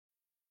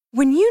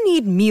When you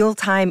need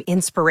mealtime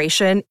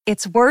inspiration,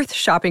 it's worth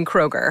shopping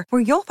Kroger,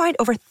 where you'll find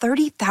over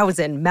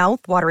 30,000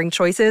 mouth-watering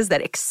choices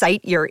that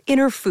excite your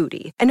inner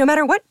foodie. And no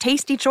matter what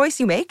tasty choice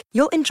you make,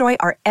 you'll enjoy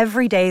our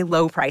everyday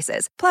low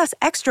prices, plus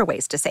extra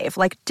ways to save,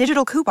 like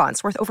digital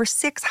coupons worth over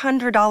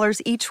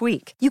 $600 each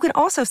week. You can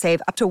also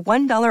save up to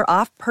 $1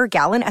 off per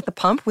gallon at the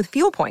pump with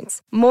fuel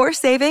points. More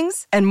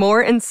savings and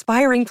more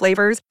inspiring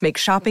flavors make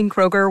shopping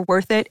Kroger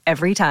worth it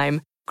every time.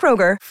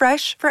 Kroger,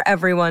 fresh for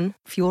everyone.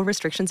 Fuel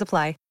restrictions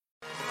apply.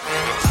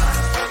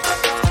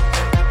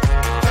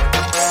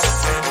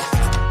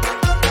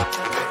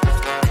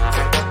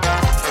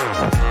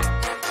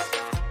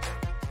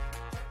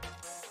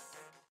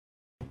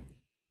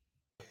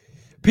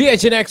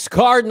 PHNX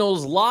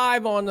Cardinals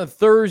live on the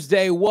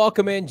Thursday.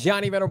 Welcome in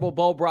Johnny Venerable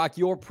Bulbrock,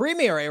 your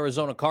premier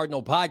Arizona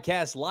Cardinal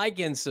podcast. Like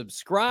and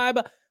subscribe.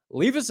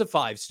 Leave us a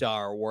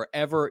 5-star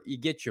wherever you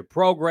get your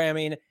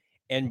programming.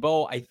 And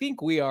Bo, I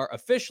think we are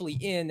officially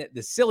in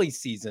the silly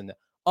season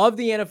of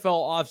the NFL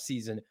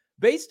offseason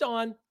based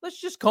on,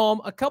 let's just call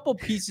them, a couple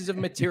pieces of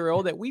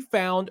material that we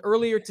found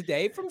earlier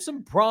today from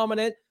some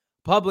prominent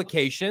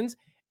publications.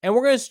 And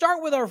we're going to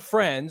start with our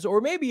friends,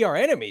 or maybe our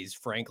enemies,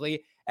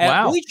 frankly,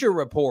 at Bleacher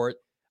Report.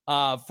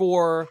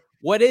 For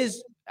what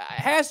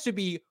has to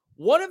be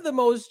one of the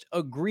most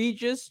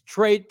egregious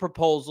trade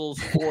proposals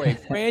for a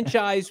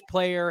franchise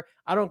player.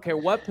 I don't care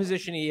what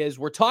position he is.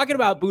 We're talking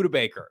about Budda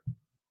Baker.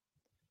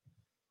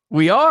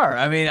 We are.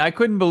 I mean, I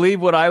couldn't believe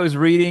what I was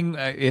reading.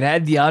 It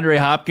had DeAndre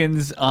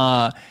Hopkins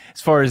as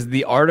far as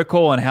the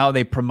article and how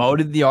they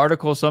promoted the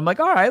article. So I'm like,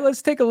 all right,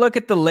 let's take a look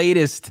at the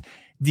latest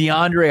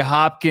DeAndre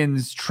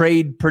Hopkins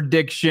trade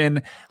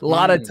prediction. A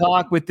lot of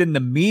talk within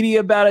the media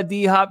about a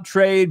D-Hop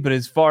trade, but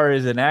as far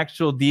as an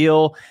actual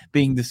deal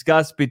being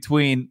discussed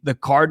between the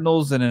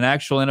Cardinals and an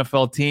actual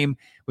NFL team,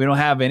 we don't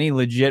have any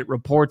legit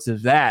reports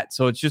of that.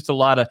 So it's just a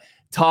lot of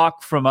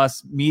talk from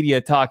us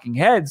media talking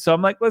heads. So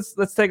I'm like, let's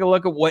take a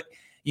look at what,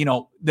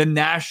 the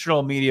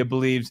national media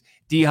believes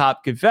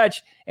D-Hop could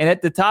fetch. And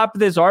at the top of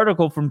this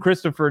article from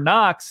Christopher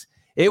Knox,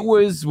 it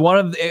was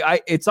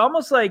it's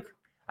almost like,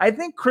 I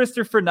think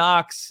Christopher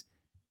Knox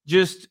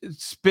just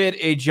spit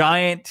a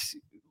giant,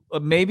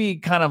 maybe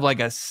kind of like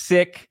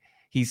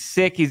he's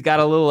sick. He's got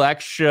a little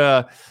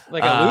extra.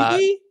 Like a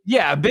loogie?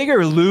 Yeah, a bigger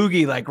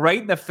loogie, like right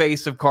in the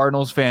face of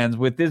Cardinals fans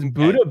with this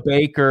Budda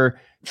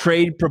Baker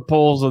trade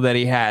proposal that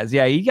he has.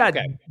 Yeah, he got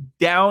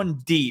down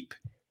deep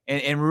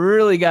and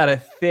really got a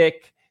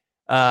thick,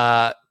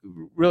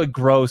 really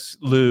gross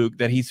lug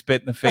that he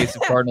spit in the face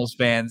of Cardinals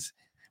fans.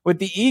 With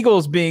the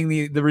Eagles being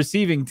the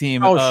receiving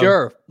team. Oh,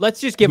 sure.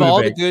 Let's just give all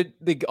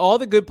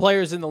the good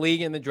players in the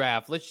league in the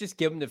draft. Let's just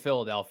give them to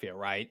Philadelphia,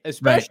 right?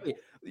 Especially,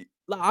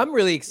 I'm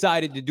really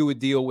excited to do a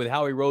deal with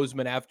Howie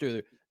Roseman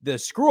after the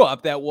screw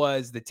up that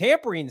was the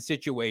tampering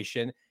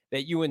situation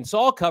that you and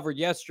Saul covered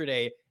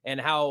yesterday, and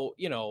how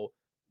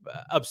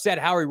upset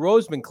Howie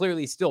Roseman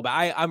clearly still.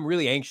 But I'm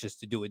really anxious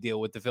to do a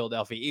deal with the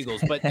Philadelphia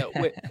Eagles. But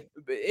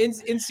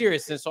in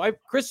seriousness, so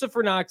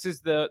Christopher Knox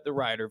is the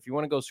writer. If you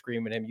want to go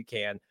scream at him, you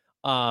can.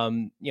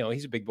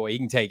 He's a big boy. He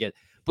can take it.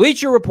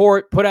 Bleacher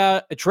Report put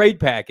out a trade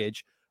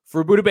package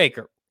for Budda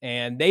Baker,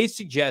 and they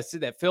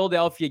suggested that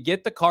Philadelphia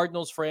get the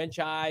Cardinals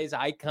franchise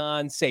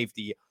icon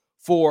safety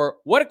for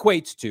what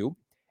equates to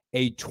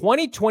a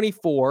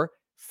 2024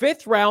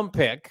 fifth-round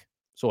pick,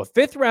 so a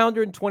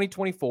fifth-rounder in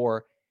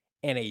 2024,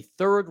 and a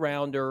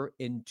third-rounder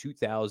in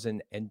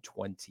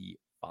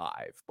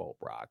 2025, Bo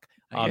Brock.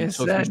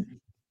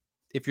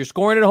 If you're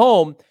scoring at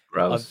home,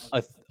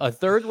 a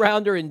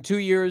third-rounder in 2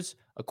 years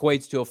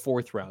equates to a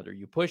fourth rounder.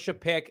 You push a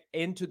pick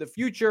into the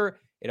future,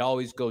 it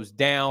always goes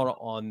down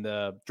on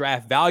the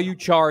draft value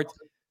chart.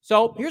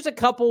 So here's a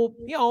couple,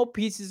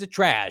 pieces of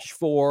trash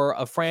for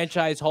a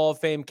franchise Hall of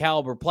Fame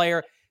caliber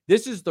player.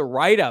 This is the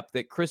write-up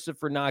that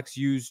Christopher Knox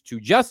used to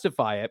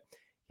justify it.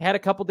 It had a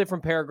couple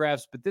different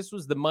paragraphs, but this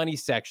was the money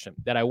section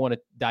that I want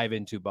to dive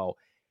into, Bo.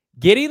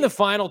 Getting the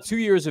final 2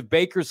 years of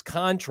Baker's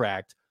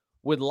contract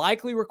would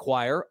likely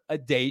require a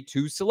day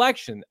 2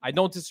 selection. I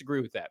don't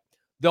disagree with that.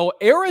 Though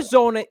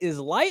Arizona is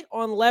light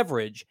on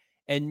leverage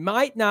and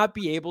might not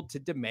be able to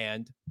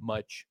demand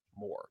much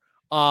more.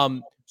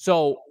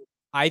 So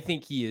I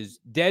think he is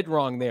dead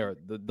wrong there.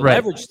 The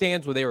leverage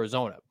stands with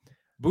Arizona.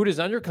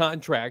 Budda's under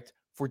contract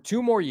for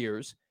 2 more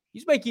years.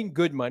 He's making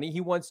good money.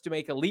 He wants to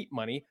make elite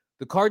money.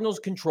 The Cardinals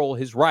control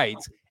his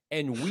rights,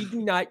 and we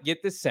do not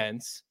get the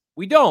sense,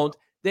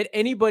 that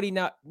anybody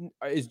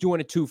is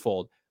doing a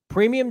twofold: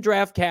 premium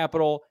draft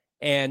capital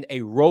and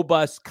a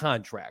robust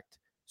contract.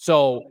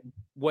 So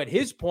what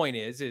his point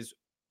is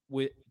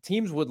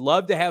teams would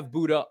love to have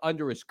Budda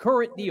under his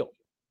current deal,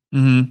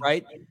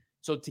 right?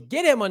 So to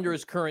get him under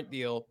his current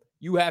deal,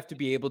 you have to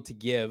be able to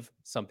give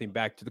something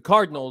back to the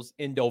Cardinals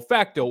in de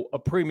facto a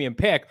premium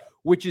pick,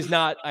 which is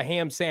not a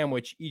ham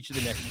sandwich each of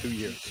the next 2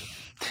 years.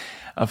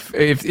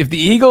 If the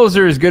Eagles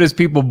are as good as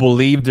people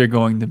believe they're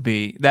going to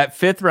be, that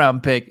 5th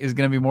round pick is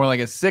going to be more like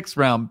a 6th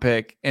round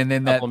pick, and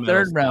then that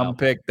 3rd round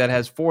pick that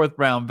has 4th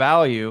round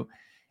value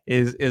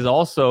is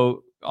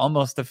also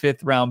almost a 5th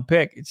round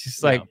pick. It's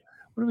just like,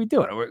 what what are we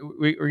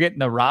doing? We're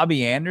getting a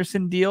Robbie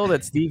Anderson deal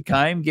that Steve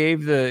Keim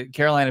gave the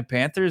Carolina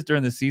Panthers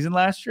during the season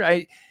last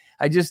year.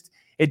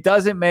 It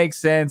doesn't make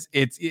sense.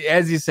 It's,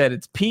 as you said,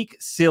 it's peak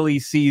silly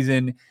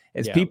season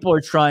as people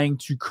are trying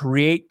to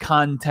create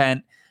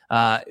content.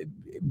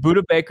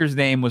 Budda Baker's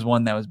name was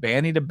one that was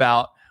bandied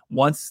about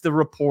once the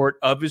report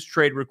of his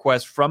trade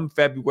request from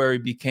February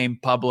became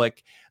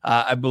public,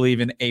 I believe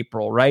in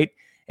April, right?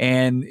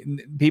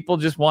 And people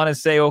just want to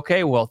say,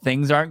 okay, well,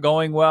 things aren't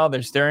going well.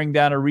 They're staring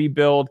down a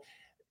rebuild.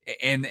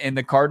 And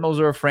the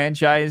Cardinals are a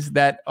franchise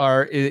that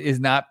is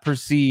not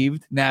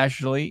perceived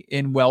nationally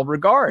in well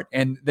regard.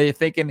 And they're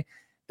thinking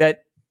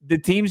that the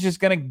team's just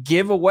going to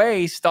give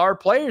away star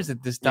players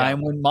at this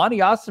time when Monty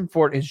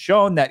Ossenfort has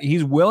shown that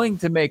he's willing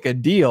to make a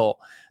deal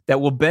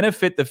that will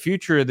benefit the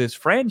future of this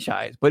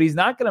franchise. But he's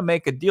not going to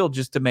make a deal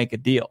just to make a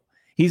deal.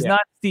 He's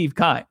not Steve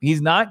Keim.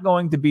 He's not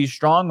going to be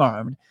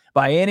strong-armed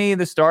by any of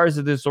the stars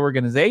of this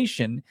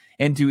organization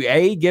into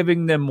A,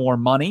 giving them more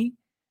money,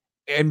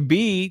 and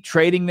B,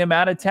 trading them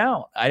out of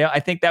town. I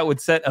think that would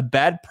set a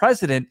bad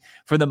precedent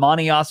for the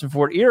Monty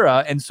Ossenfort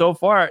era. And so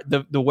far,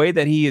 the way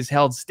that he is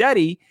held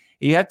steady,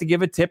 you have to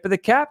give a tip of the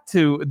cap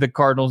to the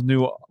Cardinals'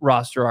 new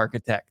roster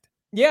architect.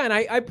 Yeah, and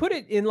I put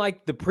it in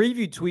like the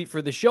preview tweet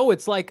for the show.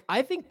 It's like,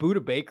 I think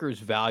Budda Baker's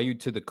value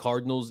to the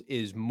Cardinals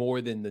is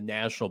more than the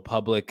national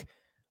public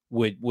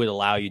would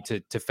allow you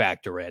to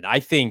factor in. I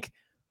think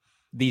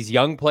these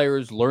young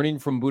players learning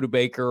from Budda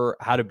Baker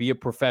how to be a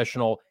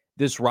professional,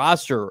 this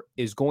roster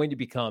is going to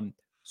become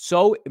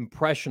so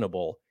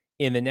impressionable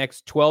in the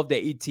next 12 to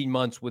 18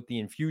 months with the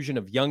infusion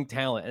of young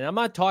talent. And I'm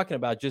not talking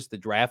about just the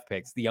draft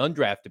picks, the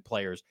undrafted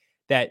players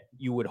that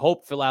you would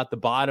hope fill out the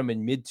bottom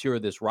and mid-tier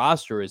of this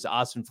roster, as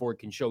Ossenfort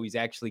can show he's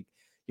actually,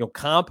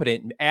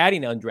 competent in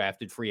adding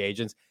undrafted free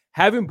agents.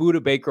 Having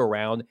Budda Baker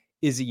around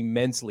is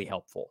immensely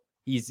helpful.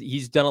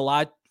 He's done a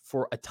lot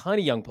for a ton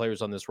of young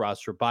players on this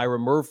roster,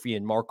 Byron Murphy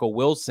and Marco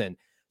Wilson.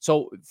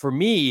 So for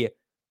me,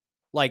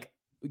 like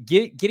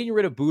getting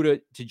rid of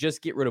Budda to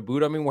just get rid of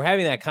Budda. I mean, we're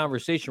having that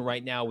conversation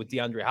right now with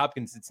DeAndre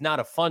Hopkins. It's not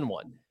a fun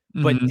one,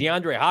 but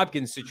DeAndre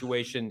Hopkins'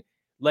 situation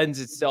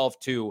lends itself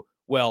to,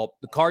 well,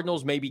 the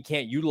Cardinals maybe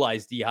can't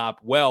utilize D-Hop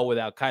well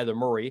without Kyler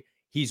Murray.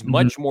 He's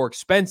much more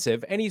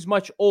expensive and he's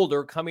much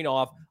older, coming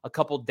off a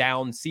couple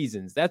down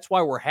seasons. That's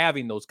why we're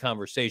having those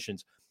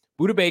conversations.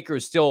 Budda Baker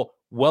is still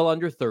well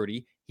under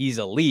 30. He's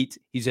elite.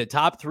 He's a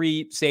top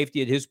 3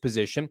 safety at his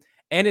position.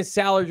 And his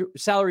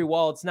salary,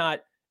 while it's not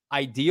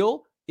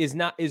ideal,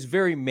 is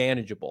very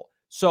manageable.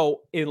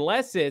 So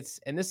unless it's,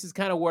 and this is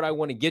kind of what I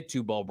want to get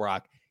to, Bo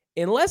Brock,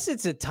 unless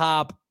it's a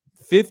top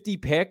 50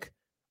 pick,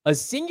 a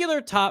singular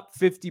top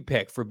 50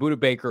 pick for Budda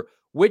Baker,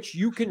 which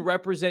you can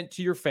represent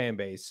to your fan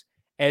base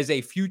as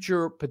a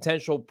future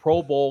potential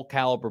Pro Bowl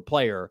caliber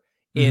player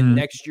in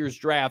next year's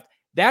draft,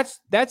 that's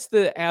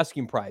the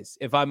asking price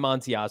if I'm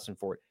Monty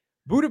Ossenfort.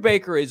 Budda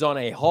Baker is on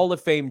a Hall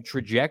of Fame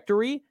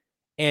trajectory,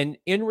 and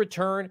in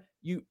return,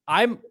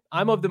 I'm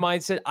of the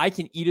mindset I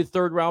can eat a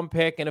 3rd round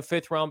pick and a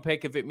 5th round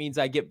pick if it means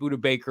I get Budda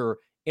Baker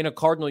in a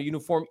Cardinal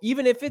uniform,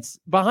 even if it's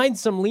behind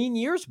some lean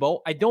years,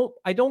 Bo. I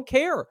don't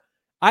care.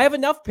 I have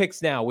enough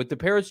picks now with the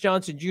Paris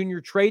Johnson Jr.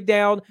 trade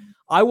down.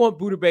 I want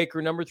Budda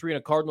Baker number 3 in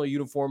a Cardinal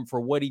uniform for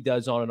what he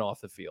does on and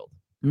off the field.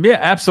 Yeah,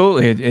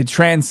 absolutely. It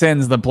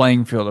transcends the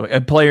playing field,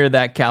 a player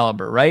that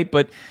caliber, right?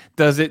 But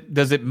does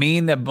it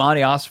mean that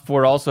Monty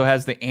Ossenfort also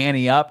has the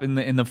ante up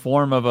in the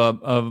form of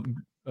a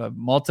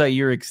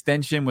multi-year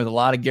extension with a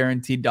lot of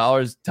guaranteed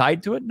dollars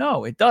tied to it?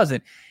 No, it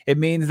doesn't. It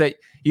means that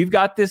you've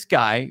got this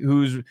guy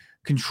who's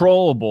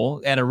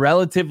controllable at a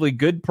relatively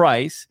good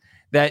price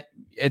that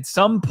at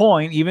some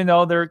point, even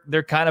though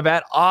they're kind of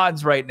at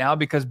odds right now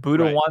because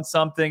Budda wants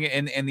something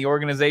and the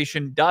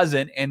organization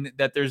doesn't, and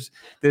that there's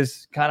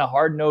this kind of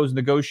hard-nosed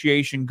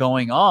negotiation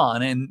going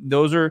on, and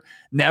those are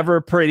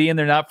never pretty and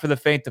they're not for the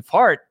faint of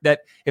heart,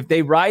 that if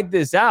they ride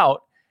this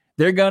out,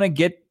 they're going to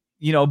get,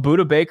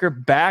 Budda Baker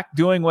back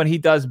doing what he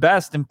does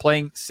best and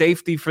playing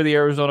safety for the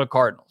Arizona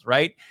Cardinals,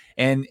 right?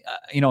 And,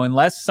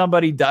 unless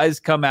somebody does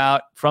come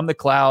out from the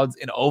clouds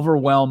and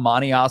overwhelm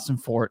Monty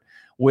Ossenfort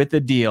with a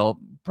deal,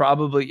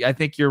 probably, I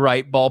think you're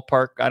right,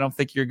 ballpark. I don't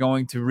think you're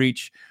going to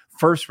reach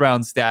 1st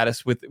round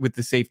status with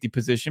the safety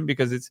position,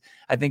 because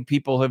I think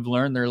people have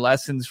learned their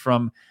lessons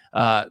from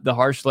the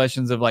harsh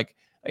lessons of like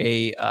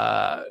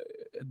Jamal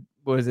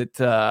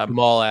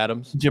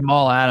Adams.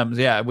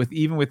 Yeah.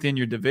 Even within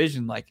your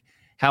division, like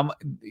how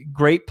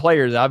great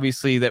players,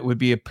 obviously, that would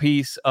be a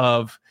piece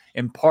of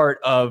and part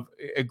of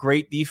a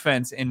great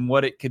defense and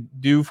what it could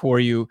do for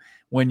you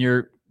when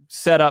you're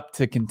set up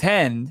to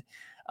contend.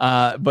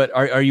 But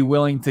are you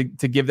willing to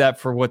give that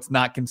for what's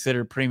not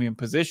considered premium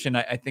position?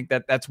 I think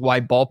that's why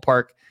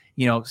ballpark,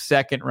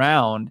 2nd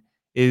round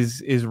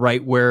is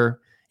right where,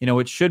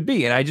 it should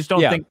be. And I just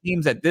don't think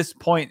teams at this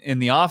point in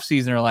the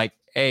offseason are like,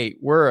 hey,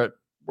 we're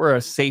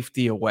a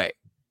safety away.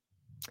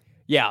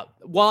 Yeah.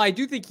 Well, I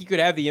do think he could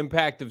have the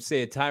impact of,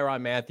 say, a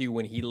Tyrann Mathieu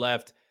when he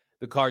left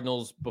the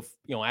Cardinals,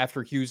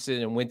 after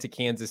Houston and went to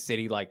Kansas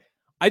City. Like,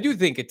 I do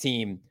think a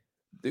team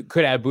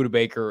could add Budda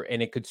Baker,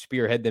 and it could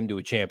spearhead them to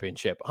a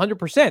championship.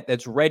 100%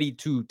 that's ready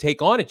to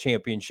take on a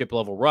championship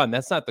level run.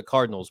 That's not the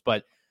Cardinals,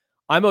 but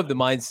I'm of the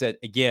mindset,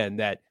 again,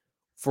 that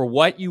for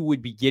what you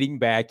would be getting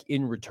back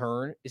in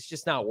return, it's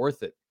just not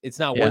worth it. It's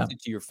not worth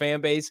it to your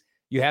fan base.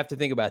 You have to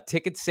think about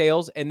ticket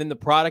sales and then the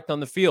product on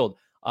the field.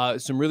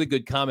 Some really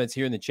good comments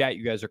here in the chat.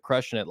 You guys are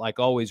crushing it. Like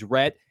always,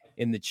 Rhett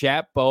in the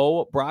chat.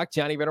 Bo, Brock,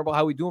 Johnny Venerable,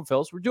 how we doing,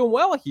 fellas? We're doing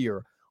well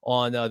here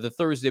on the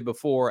Thursday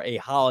before a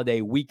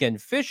holiday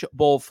weekend. Fish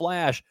Bowl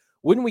Flash.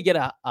 Wouldn't we get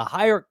a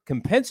higher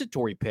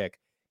compensatory pick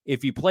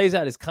if he plays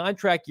out his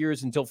contract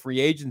years until free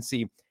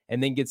agency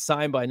and then gets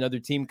signed by another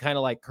team, kind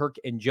of like Kirk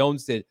and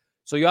Jones did?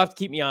 So you have to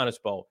keep me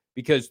honest, Bo,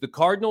 because the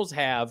Cardinals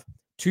have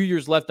 2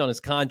 years left on his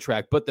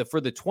contract, but for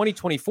the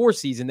 2024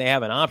 season, they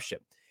have an option.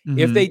 Mm-hmm.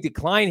 If they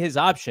decline his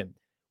option,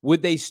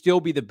 would they still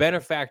be the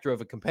benefactor of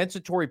a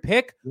compensatory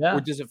pick, or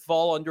does it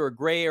fall under a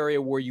gray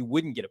area where you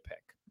wouldn't get a pick?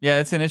 Yeah,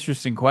 that's an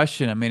interesting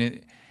question. I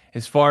mean,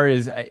 as far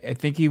as I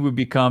think he would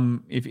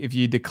become, if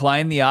you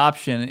decline the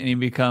option and he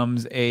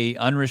becomes a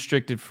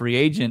unrestricted free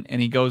agent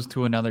and he goes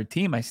to another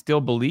team, I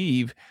still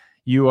believe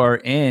you are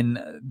in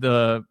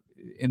the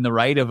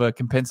right of a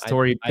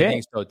compensatory pick. I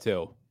think so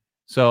too.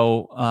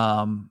 So,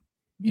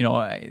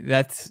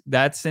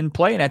 that's in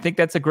play. And I think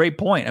that's a great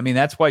point. I mean,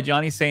 that's why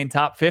Johnny's saying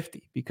top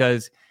 50,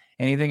 because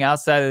anything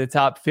outside of the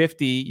top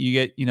 50,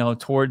 you get,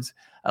 towards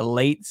a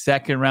late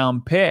second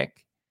round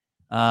pick.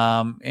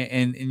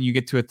 And you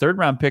get to a third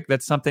round pick.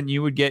 That's something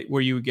you would get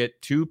where you would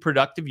get 2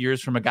 productive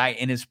years from a guy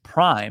in his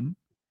prime.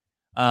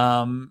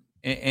 And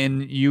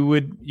you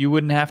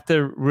wouldn't have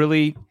to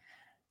really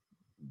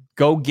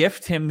go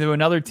gift him to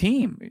another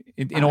team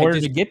in order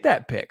to get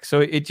that pick. So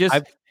it just,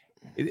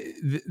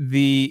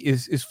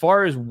 as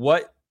far as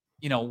what,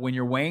 when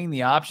you're weighing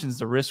the options,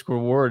 the risk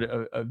reward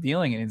of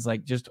dealing it, it's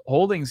like just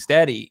holding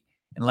steady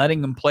and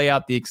letting him play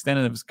out the extent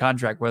of his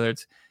contract, whether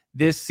it's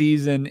this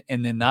season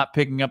and then not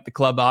picking up the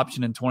club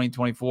option in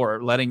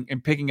 2024, or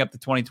picking up the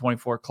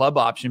 2024 club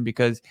option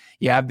because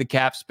you have the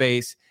cap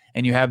space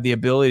and you have the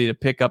ability to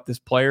pick up this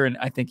player. And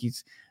I think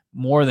he's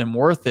more than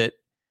worth it.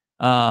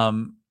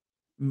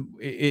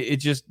 It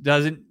just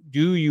doesn't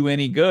do you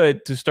any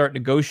good to start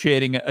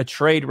negotiating a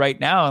trade right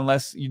now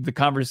unless the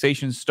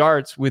conversation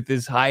starts with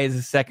as high as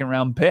a second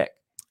round pick.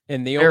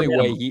 And the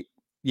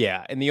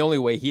only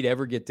way he'd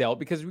ever get dealt,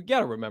 because we got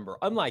to remember,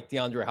 unlike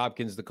DeAndre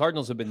Hopkins, the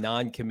Cardinals have been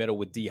non-committal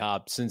with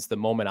D-Hop since the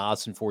moment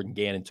Ossenford and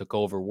Gannon took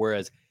over,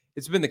 whereas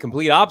it's been the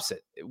complete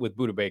opposite with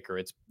Budda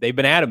Baker. They've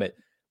been adamant.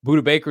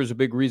 Budda Baker is a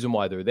big reason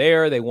why they're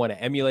there. They want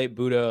to emulate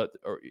Budda,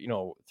 or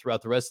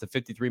throughout the rest of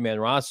the 53-man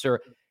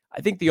roster. I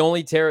think the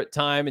only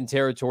time and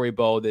territory,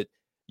 Bo, that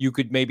you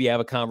could maybe have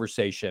a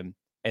conversation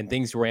and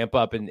things ramp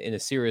up in a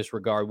serious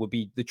regard would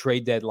be the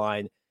trade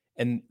deadline.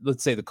 And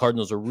let's say the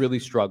Cardinals are really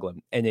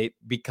struggling and it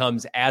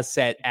becomes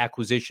asset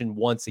acquisition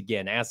once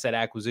again, asset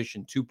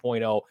acquisition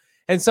 2.0,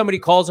 and somebody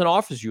calls and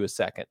offers you a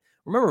second.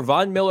 Remember,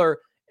 Von Miller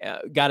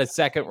got a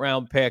second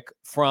round pick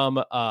from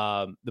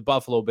the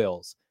Buffalo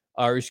Bills.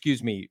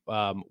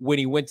 When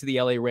he went to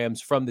the LA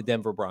Rams from the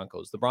Denver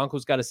Broncos. The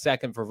Broncos got a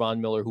second for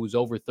Von Miller, who was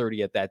over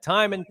 30 at that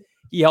time, and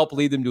he helped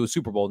lead them to a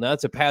Super Bowl. Now,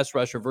 it's a pass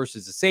rusher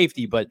versus a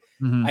safety, but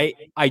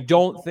I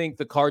don't think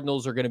the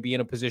Cardinals are going to be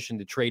in a position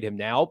to trade him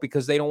now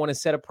because they don't want to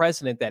set a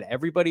precedent that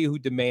everybody who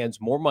demands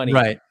more money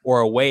or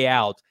a way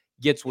out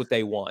gets what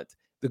they want.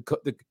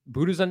 The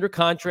Budda's under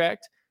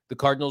contract. The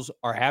Cardinals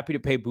are happy to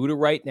pay Budda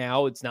right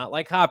now. It's not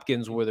like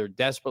Hopkins where they're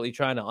desperately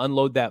trying to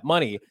unload that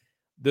money.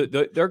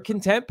 They're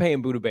content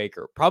paying Budda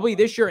Baker probably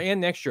this year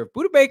and next year. If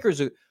Budda Baker's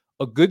a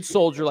good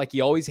soldier like he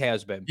always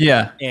has been,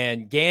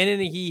 and Gannon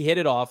and he hit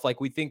it off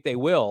like we think they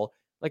will,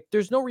 like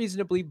there's no reason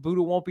to believe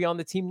Budda won't be on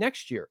the team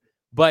next year.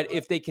 But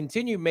if they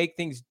continue to make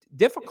things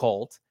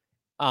difficult,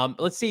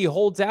 let's say he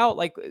holds out,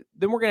 like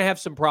then we're going to have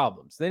some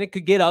problems. Then it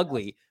could get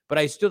ugly, but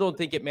I still don't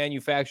think it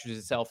manufactures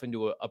itself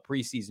into a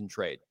preseason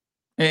trade.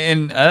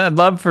 And I'd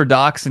love for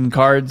Doc's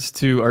Cards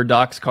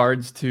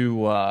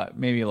to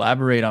maybe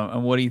elaborate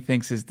on what he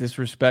thinks is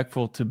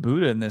disrespectful to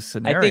Budda in this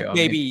scenario.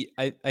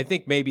 I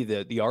think maybe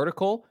the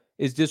article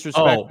is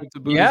disrespectful to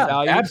Budda's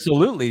value.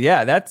 Absolutely.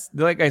 Yeah, that's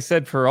like I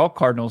said, for all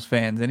Cardinals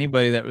fans,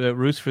 anybody that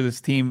roots for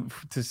this team,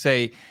 to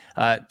say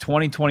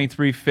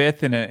 2023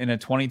 fifth and a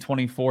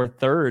 2024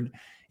 third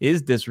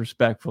is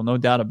disrespectful, no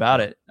doubt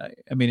about it.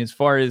 I mean, as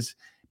far as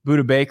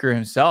Budda Baker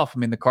himself, I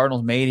mean, the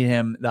Cardinals made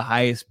him the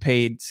highest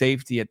paid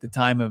safety at the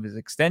time of his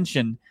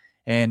extension,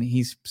 and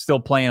he's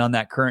still playing on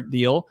that current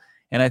deal.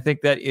 And I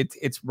think that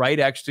it's right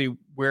actually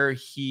where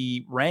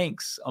he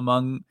ranks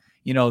among,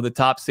 the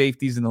top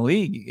safeties in the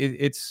league.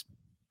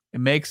 It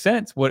makes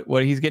sense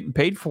what he's getting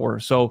paid for.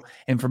 So,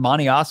 and for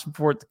Monty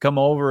Ossenfort to come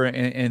over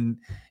and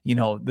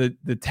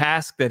the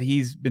task that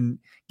he's been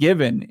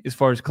given as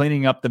far as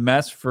cleaning up the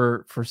mess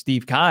for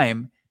Steve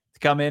Keim to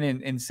come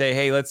in and say,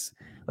 hey, let's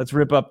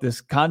rip up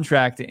this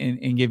contract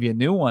and give you a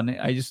new one.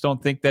 I just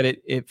don't think that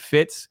it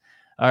fits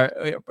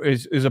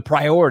is a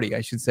priority,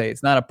 I should say.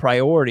 It's not a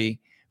priority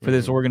for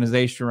this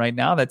organization right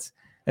now. That's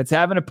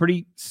having a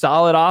pretty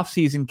solid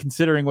offseason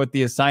considering what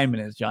the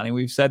assignment is, Johnny.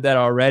 We've said that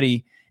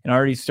already, and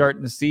already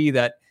starting to see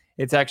that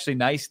it's actually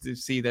nice to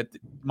see that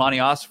Monty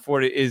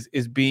Ossenfort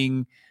is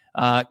being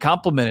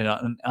complimented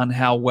on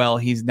how well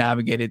he's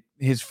navigated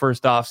his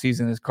first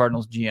offseason as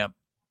Cardinals GM.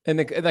 And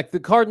the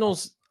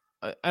Cardinals,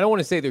 I don't want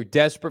to say they're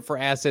desperate for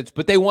assets,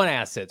 but they want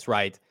assets,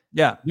 right?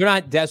 Yeah. You're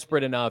not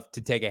desperate enough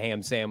to take a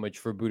ham sandwich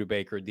for Budda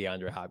Baker or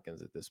DeAndre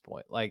Hopkins at this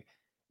point.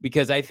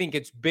 Because I think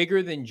it's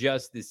bigger than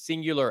just the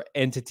singular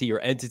entity or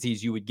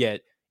entities you would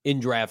get in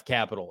draft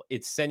capital.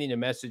 It's sending a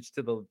message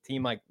to the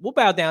team like, we'll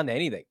bow down to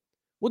anything.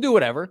 We'll do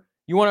whatever.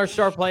 You want our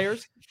star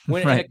players?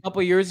 When in a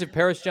couple of years, if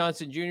Paris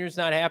Johnson Jr. is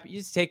not happy, you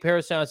just take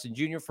Paris Johnson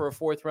Jr. for a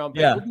 4th round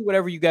pick. Yeah. We'll do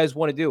whatever you guys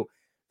want to do.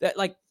 That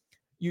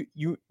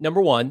you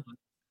number one,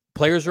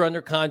 players are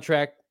under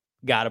contract,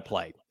 got to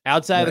play.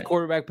 Outside of the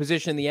quarterback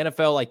position in the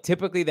NFL,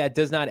 typically that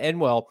does not end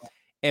well.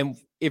 And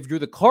if you're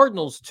the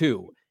Cardinals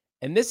too,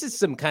 and this is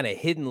some kind of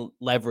hidden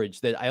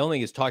leverage that I don't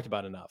think is talked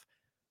about enough.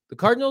 The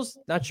Cardinals,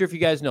 not sure if you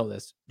guys know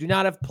this, do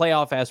not have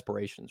playoff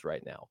aspirations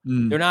right now.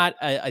 They're not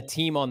a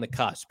team on the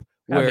cusp.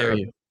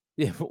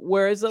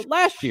 Whereas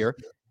last year,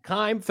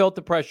 Keim felt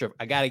the pressure of,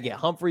 I got to get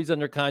Humphreys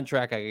under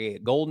contract. I got to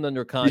get Golden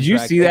under contract. Did you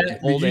see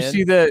that? Did you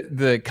see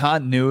the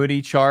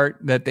continuity chart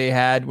that they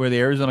had where the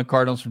Arizona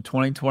Cardinals from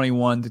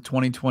 2021 to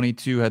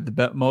 2022 had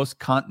the most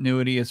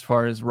continuity as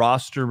far as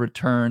roster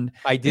returned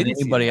than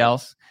anybody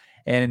else?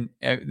 And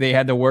they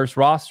had the worst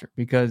roster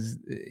because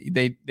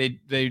they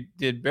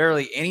did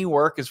barely any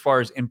work as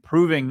far as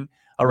improving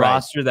a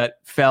roster that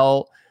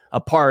fell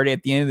apart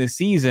at the end of the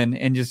season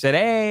and just said,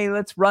 hey,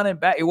 let's run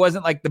it back. It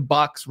wasn't like the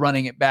Bucs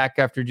running it back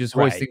after just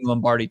hoisting the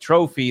Lombardi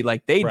trophy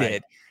like they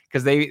did,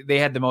 because they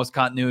had the most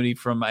continuity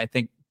from, I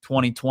think,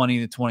 2020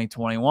 to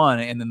 2021.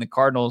 And then the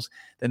Cardinals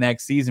the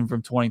next season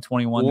from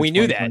 2021 to 2022. We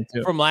knew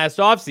that from last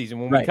offseason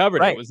when we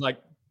covered it. It was like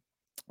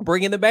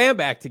bringing the band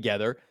back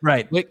together.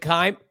 Right. With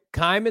Keim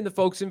and the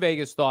folks in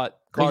Vegas thought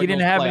Cardinals, you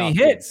didn't have any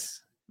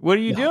hits. What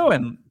are you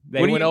doing?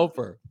 They went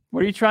over.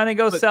 What are you trying to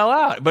go sell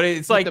out? But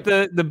it's like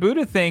the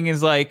Budda thing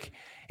is like,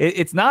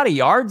 it's not a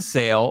yard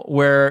sale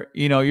where,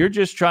 you're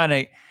just trying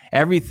to,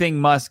 everything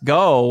must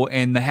go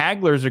and the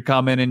hagglers are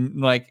coming and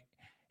like,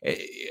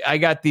 I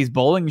got these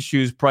bowling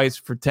shoes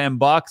priced for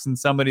 $10 and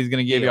somebody's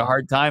going to give you a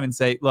hard time and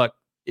say, look,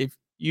 if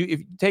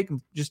you take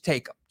them, just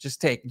take them,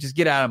 just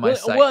get out of my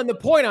sight. Well, and the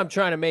point I'm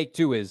trying to make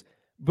too is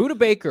Budda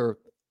Baker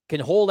can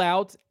hold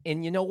out.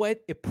 And you know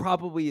what? It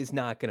probably is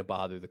not going to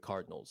bother the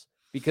Cardinals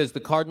because the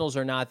Cardinals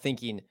are not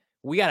thinking,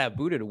 we got to have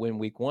Budda to win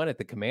week 1 at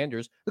the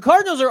Commanders. The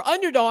Cardinals are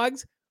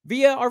underdogs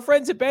via our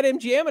friends at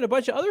BetMGM and a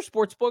bunch of other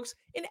sports books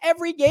in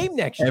every game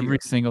next year. Every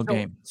single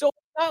game. So it's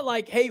not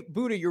like, hey,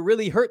 Budda, you're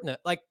really hurting it.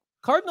 Like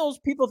Cardinals,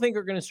 people think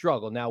are going to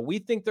struggle. Now, we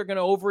think they're going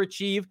to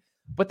overachieve,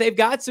 but they've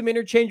got some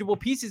interchangeable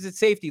pieces at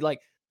safety.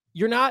 Like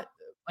you're not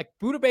like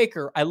Budda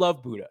Baker. I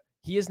love Budda.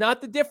 He is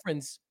not the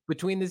difference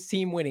between this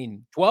team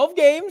winning 12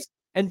 games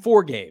and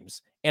 4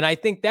 games. And I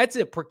think that's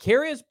a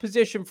precarious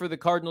position for the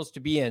Cardinals to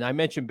be in. I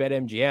mentioned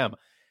BetMGM.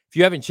 If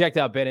you haven't checked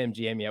out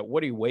BetMGM yet,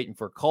 what are you waiting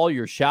for? Call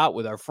your shot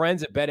with our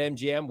friends at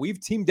BetMGM. We've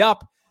teamed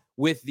up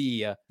with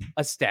the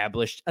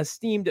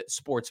esteemed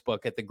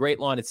sportsbook at the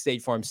Great Lawn at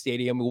State Farm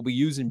Stadium. We'll be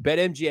using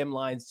BetMGM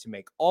lines to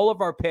make all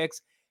of our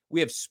picks. We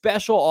have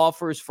special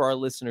offers for our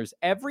listeners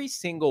every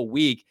single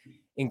week,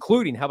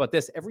 including, how about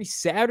this, every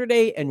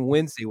Saturday and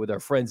Wednesday with our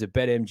friends at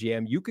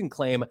BetMGM. You can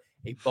claim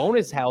a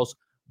bonus house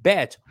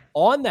bet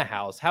on the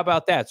house. How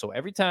about that? So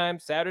every time,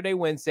 Saturday,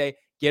 Wednesday,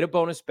 get a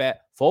bonus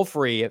bet for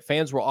free.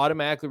 Fans will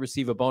automatically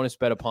receive a bonus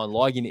bet upon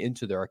logging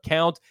into their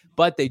account,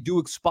 but they do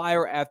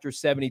expire after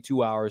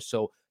 72 hours.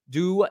 So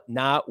do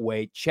not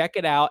wait. Check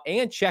it out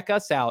and check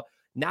us out.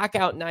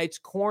 Knockout Nights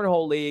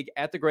Cornhole League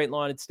at the Great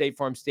Lawn at State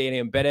Farm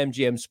Stadium.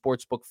 BetMGM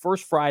Sportsbook,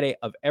 first Friday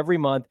of every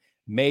month,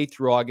 May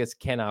through August.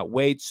 Cannot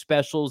wait.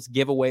 Specials,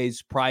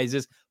 giveaways,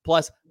 prizes,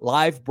 plus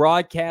live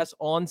broadcasts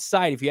on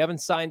site. If you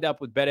haven't signed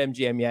up with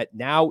BetMGM yet,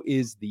 now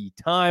is the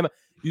time.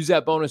 Use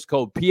that bonus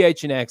code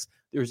PHNX.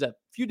 There's a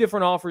few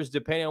different offers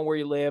depending on where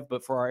you live,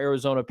 but for our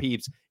Arizona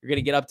peeps, you're going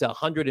to get up to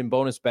 100 in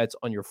bonus bets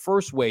on your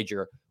first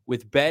wager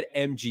with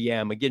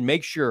BetMGM. Again,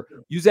 make sure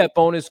use that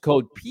bonus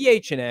code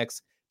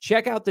PHNX.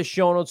 Check out the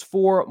show notes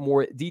for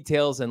more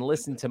details and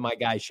listen to my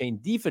guy Shane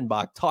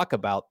Diefenbach talk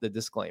about the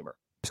disclaimer.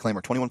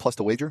 Disclaimer, 21 plus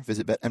to wager.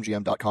 Visit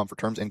BetMGM.com for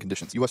terms and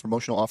conditions. U.S.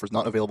 promotional offers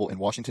not available in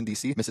Washington,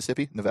 D.C.,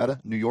 Mississippi, Nevada,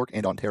 New York,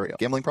 and Ontario.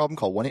 Gambling problem?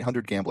 Call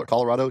 1-800-GAMBLER.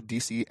 Colorado,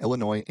 D.C.,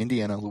 Illinois,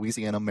 Indiana,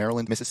 Louisiana,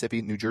 Maryland,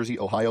 Mississippi, New Jersey,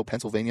 Ohio,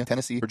 Pennsylvania,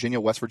 Tennessee, Virginia,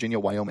 West Virginia,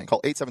 Wyoming.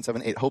 Call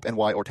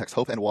 877-8-HOPE-NY or text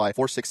HOPE-NY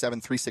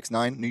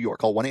 467-369, New York.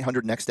 Call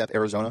 1-800-NEXT-STEP,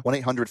 Arizona.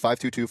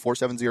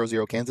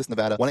 1-800-522-4700, Kansas,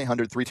 Nevada.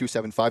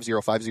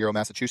 1-800-327-5050,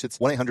 Massachusetts.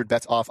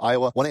 1-800-BETS-OFF,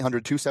 Iowa.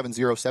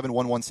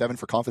 1-800-270-7117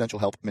 for confidential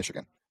help,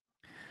 Michigan.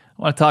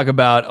 I want to talk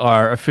about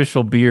our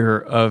official beer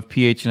of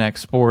PHNX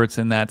Sports,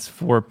 and that's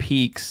Four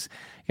Peaks.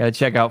 You got to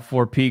check out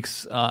Four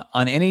Peaks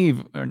on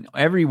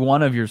every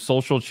one of your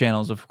social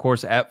channels, of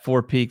course, at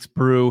Four Peaks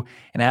Brew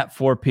and at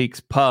Four Peaks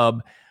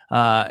Pub.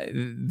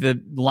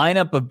 The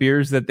lineup of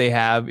beers that they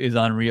have is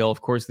unreal.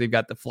 Of course, they've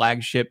got the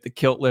flagship, the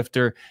Kilt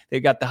Lifter.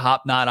 They've got the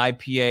Hop Knot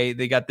IPA.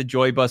 They got the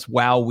Joy Bus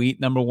Wow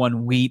Wheat,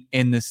 #1 wheat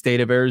in the state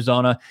of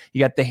Arizona. You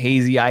got the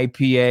Hazy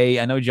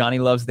IPA. I know Johnny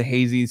loves the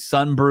Hazy.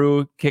 Sun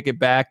Brew, kick it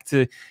back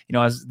to,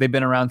 as they've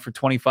been around for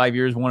 25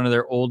 years, one of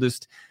their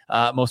oldest,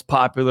 most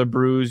popular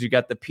brews. You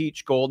got the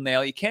Peach Golden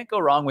Ale. You can't go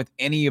wrong with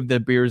any of the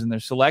beers, and their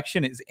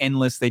selection is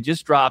endless. They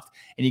just dropped,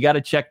 and you got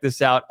to check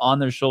this out on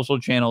their social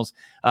channels.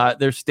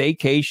 Their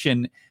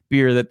staycation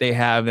beer that they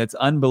have, that's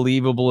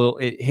unbelievable.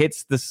 It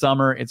hits the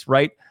summer. It's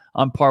right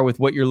on par with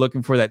what you're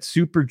looking for, that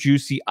super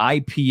juicy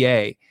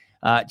IPA.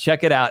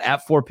 Check it out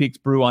at Four Peaks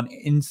Brew on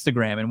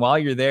Instagram. And while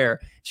you're there,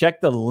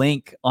 check the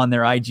link on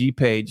their IG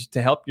page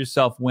to help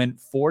yourself win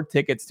 4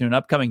 tickets to an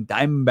upcoming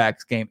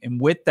Diamondbacks game.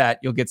 And with that,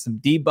 you'll get some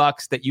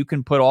D-Bucks that you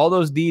can put all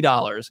those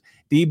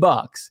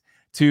D-Bucks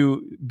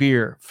to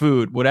beer,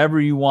 food,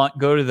 whatever you want.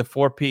 Go to the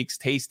Four Peaks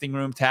tasting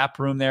room, tap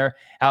room there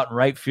out in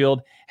right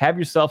field. Have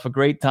yourself a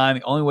great time.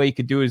 The only way you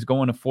could do it is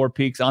going to Four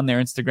Peaks on their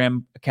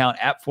Instagram account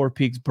at Four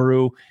Peaks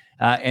Brew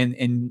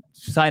and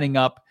signing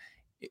up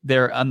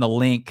there on the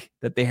link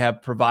that they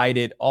have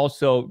provided.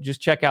 Also, just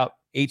check out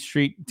 8th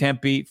Street,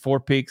 Tempe, Four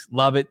Peaks.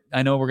 Love it.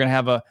 I know we're going to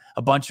have a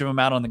bunch of them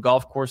out on the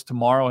golf course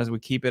tomorrow as we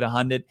keep it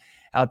 100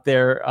 out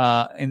there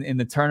in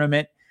the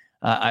tournament.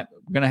 I'm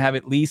going to have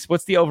at least,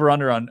 what's the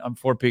over-under on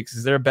Four Peaks?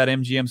 Is there a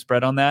BetMGM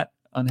spread on that,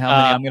 on how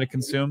many I'm going to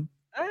consume?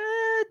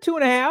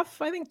 2.5.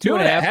 I think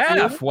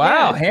 2.5.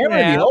 Wow.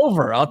 Hammer the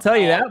over. I'll tell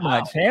you that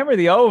much. Hammer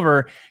the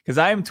over, because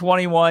I'm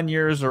 21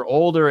 years or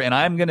older, and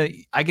I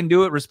can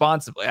do it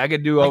responsibly. I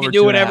can do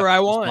whatever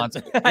I want.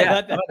 Yeah,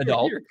 I'm an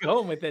adult. You're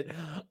going with it.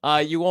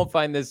 You won't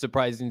find this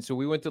surprising. So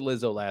we went to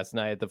Lizzo last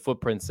night at the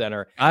Footprint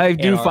Center. I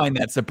do find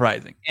that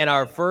surprising. And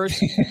our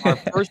first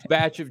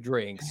batch of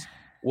drinks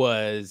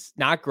was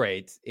not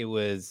great.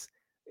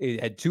 It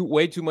had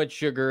way too much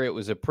sugar. It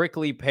was a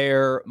prickly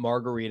pear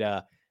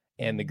margarita.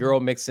 And the girl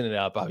mixing it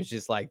up, I was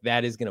just like,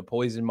 that is going to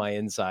poison my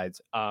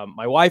insides.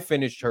 My wife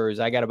finished hers.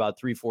 I got about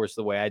 3/4 of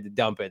the way. I had to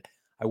dump it.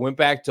 I went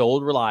back to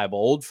Old Reliable,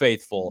 Old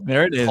Faithful.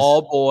 There it is.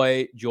 Tall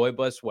Boy, Joy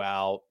Bus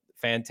Wow.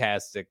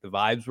 Fantastic. The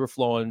vibes were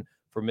flowing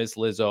for Miss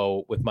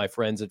Lizzo with my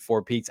friends at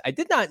Four Peaks. I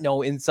did not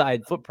know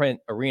inside Footprint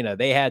Arena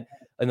they had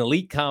an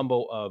elite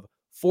combo of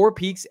Four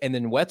Peaks and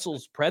then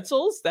Wetzel's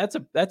Pretzels. That's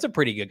a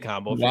pretty good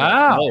combo.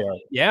 Wow.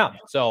 Yeah.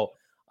 So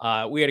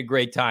we had a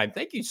great time.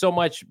 Thank you so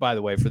much, by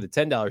the way, for the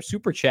 $10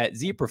 super chat.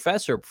 Z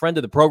Professor, friend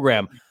of the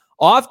program.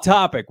 Off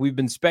topic, we've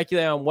been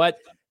speculating on what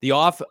the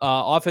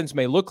offense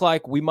may look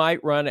like. We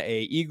might run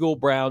a Eagle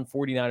Brown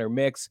 49er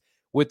mix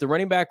with the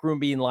running back room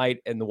being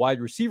light and the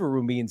wide receiver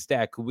room being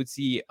stacked. Could we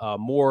see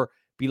more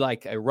be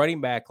like a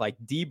running back like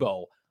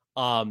Debo?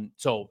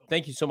 So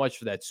thank you so much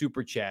for that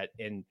super chat.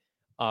 And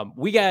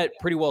we got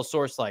pretty well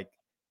sourced. Like,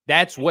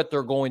 that's what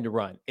they're going to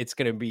run. It's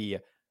going to be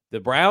the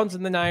Browns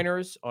and the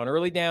Niners on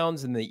early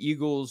downs and the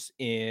Eagles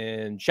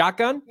in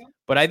shotgun.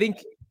 But I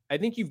think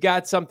you've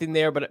got something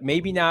there, but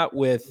maybe not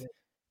with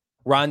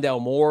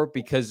Rondale Moore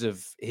because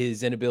of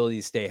his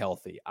inability to stay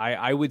healthy.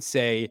 I would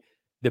say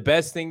the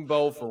best thing,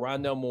 Bo, for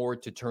Rondale Moore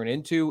to turn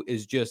into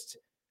is just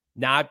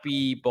not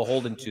be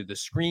beholden to the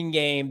screen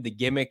game, the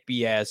gimmick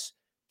BS.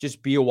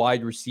 Just be a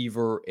wide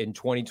receiver in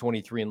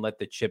 2023 and let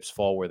the chips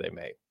fall where they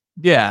may.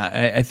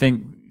 Yeah, I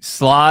think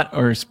slot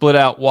or split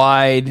out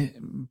wide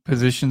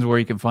positions where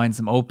you can find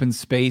some open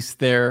space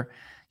there,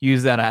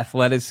 use that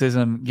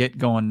athleticism, get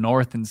going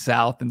north and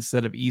south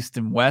instead of east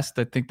and west.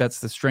 I think that's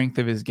the strength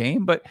of his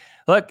game. But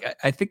look,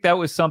 I think that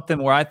was something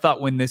where I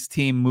thought when this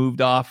team moved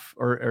off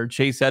or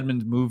Chase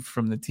Edmonds moved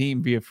from the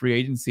team via free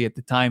agency at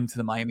the time to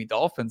the Miami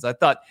Dolphins, I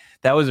thought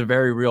that was a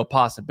very real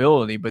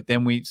possibility. But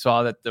then we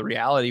saw that the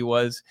reality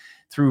was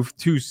through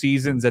 2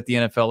 seasons at the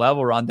NFL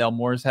level, Rondale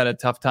Moore's had a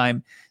tough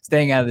time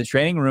staying out of the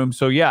training room.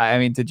 So, yeah, I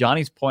mean, to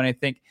Johnny's point, I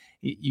think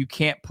you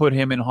can't put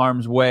him in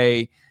harm's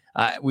way.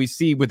 We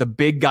see with a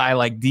big guy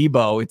like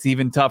Debo, it's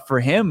even tough for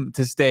him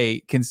to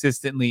stay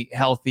consistently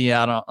healthy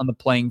out on the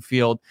playing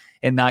field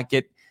and not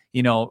get,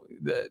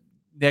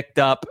 nicked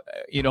up,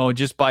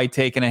 just by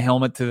taking a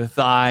helmet to the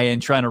thigh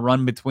and trying to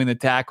run between the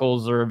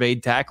tackles or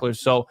evade tacklers.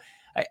 So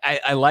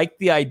I like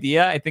the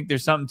idea. I think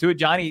there's something to it.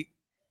 Johnny,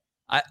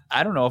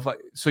 I don't know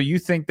so you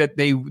think that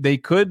they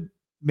could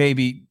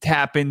maybe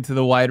tap into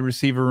the wide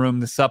receiver room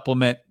to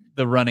supplement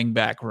the running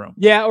back room?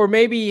 Yeah, or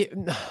maybe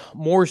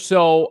more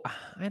so.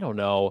 I don't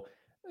know.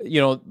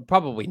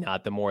 Probably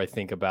not the more I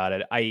think about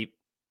it.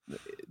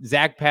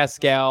 Zach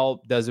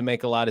Pascal doesn't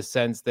make a lot of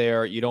sense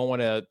there. You don't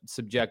want to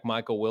subject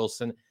Michael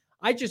Wilson.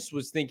 I just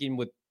was thinking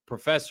with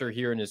Professor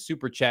here in his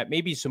super chat,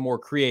 maybe some more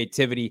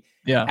creativity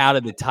out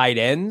of the tight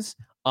ends.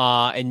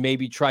 And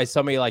maybe try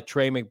somebody like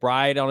Trey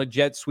McBride on a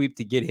jet sweep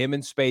to get him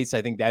in space.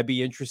 I think that'd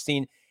be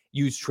interesting.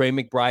 Use Trey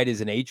McBride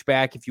as an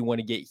H-back if you want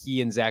to get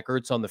he and Zach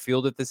Ertz on the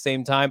field at the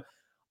same time.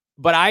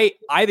 But I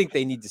think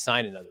they need to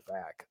sign another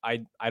back.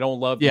 I don't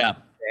love they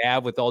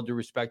have, with all due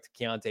respect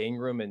to Keontae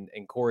Ingram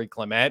and Corey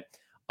Clement.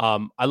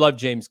 I love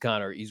James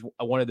Conner. He's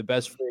one of the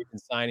best free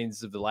agent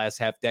signings of the last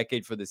half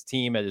decade for this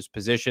team at his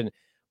position.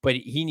 but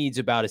he needs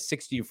about a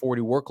 60-40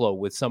 workload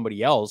with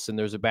somebody else. And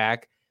there's a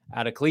back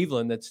out of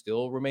Cleveland that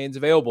still remains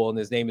available, and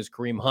his name is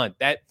Kareem Hunt.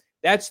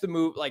 That's the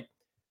move. Like,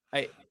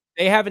 they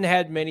haven't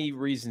had many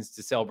reasons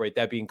to celebrate,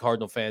 that being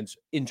Cardinal fans,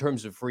 in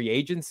terms of free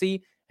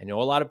agency. I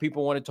know a lot of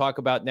people want to talk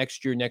about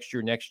next year.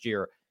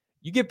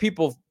 You get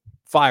people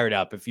fired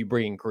up if you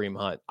bring in Kareem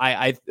Hunt.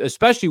 I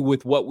especially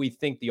with what we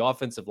think the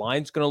offensive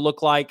line is going to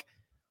look like.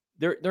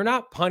 They're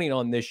not punting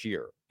on this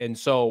year. And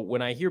so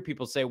when I hear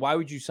people say, why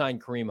would you sign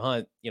Kareem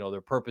Hunt?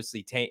 They're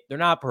purposely they're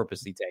not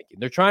purposely tanking.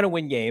 They're trying to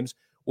win games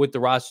with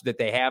the roster that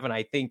they have. And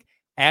I think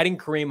adding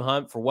Kareem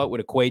Hunt for what would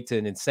equate to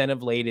an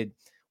incentive-laden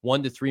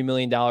 $1 to $3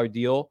 million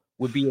deal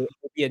would be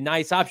a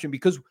nice option,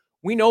 because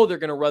we know they're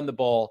going to run the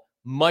ball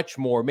much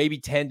more, maybe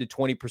 10 to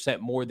 20%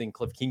 more than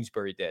Cliff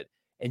Kingsbury did.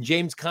 And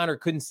James Conner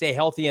couldn't stay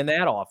healthy in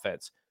that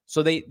offense.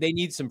 So they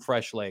need some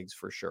fresh legs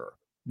for sure.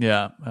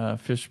 Yeah.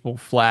 Fishbowl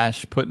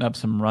Flash putting up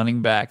some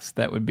running backs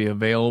that would be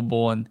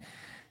available. And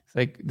it's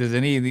like, do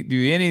any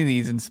of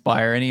these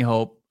inspire any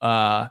hope?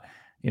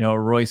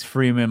 Royce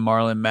Freeman,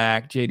 Marlon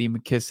Mack, J.D.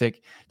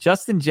 McKissick.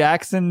 Justin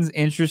Jackson's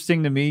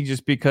interesting to me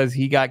just because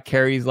he got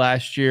carries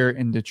last year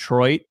in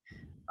Detroit.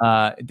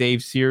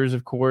 Dave Sears,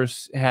 of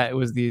course,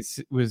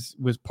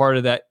 was part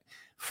of that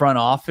front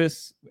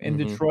office in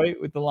Detroit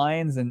with the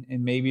Lions, and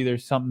maybe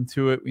there's something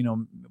to it.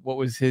 What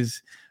was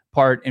his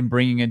part in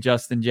bringing a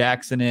Justin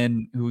Jackson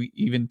in, who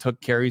even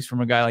took carries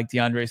from a guy like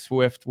DeAndre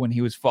Swift when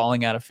he was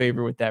falling out of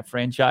favor with that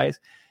franchise?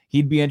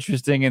 He'd be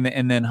interesting,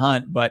 and then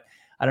Hunt, but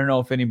I don't know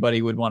if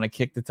anybody would want to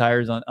kick the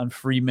tires on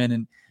Freeman.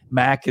 And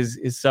Mack is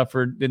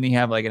suffered. Didn't he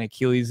have like an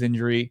Achilles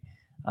injury?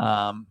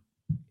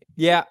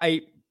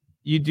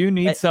 You do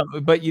need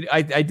something, but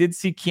I did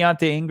see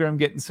Keontae Ingram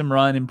getting some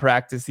run in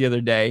practice the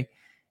other day,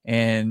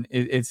 and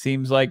it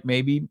seems like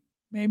maybe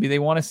they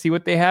want to see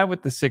what they have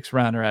with the 6th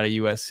rounder out of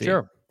USC.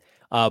 Sure.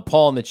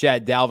 Paul in the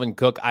chat, Dalvin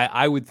Cook.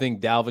 I would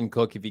think Dalvin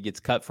Cook, if he gets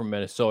cut from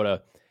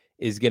Minnesota,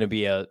 is going to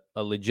be a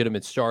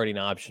legitimate starting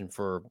option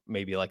for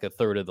maybe like a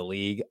third of the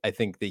league. I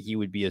think that he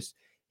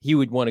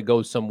would want to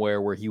go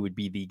somewhere where he would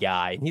be the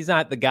guy. And he's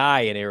not the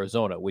guy in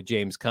Arizona with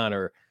James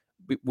Conner,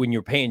 when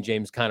you're paying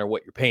James Conner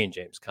what you're paying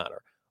James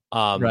Conner.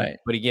 Right.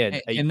 But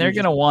again, and they're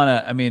going to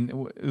want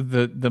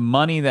to, the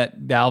money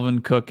that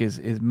Dalvin Cook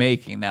is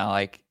making now,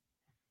 like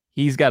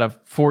he's got a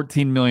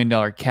 $14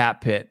 million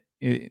cap hit,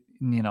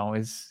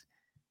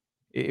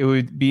 it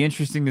would be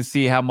interesting to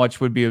see how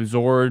much would be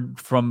absorbed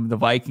from the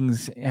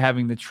Vikings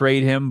having to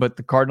trade him, but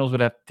the Cardinals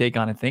would have to take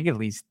on, I think, at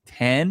least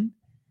 10.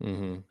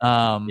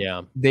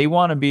 They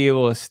want to be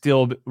able to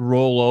still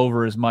roll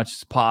over as much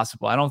as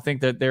possible. I don't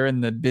think that they're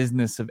in the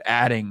business of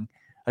adding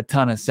a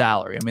ton of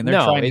salary. They're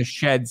trying to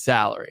shed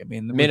salary.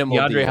 Minimal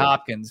DeAndre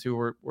Hopkins,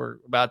 who we're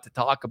about to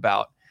talk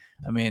about.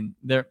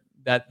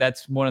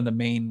 That's one of the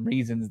main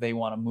reasons they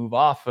want to move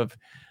off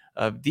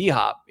of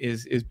D-Hop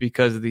is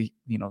because of the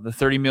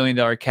 $30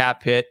 million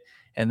cap hit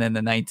and then the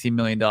 $19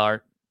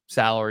 million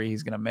salary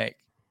he's going to make.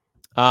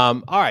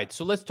 All right,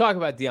 so let's talk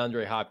about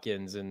DeAndre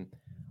Hopkins. And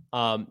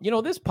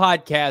this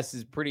podcast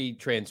is pretty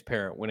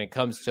transparent when it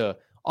comes to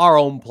our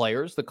own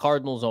players, the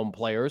Cardinals' own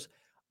players.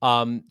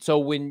 So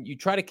when you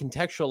try to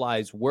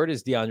contextualize where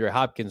does DeAndre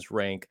Hopkins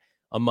rank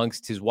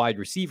amongst his wide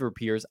receiver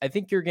peers, I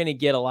think you're going to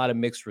get a lot of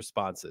mixed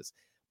responses.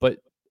 But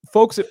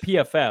folks at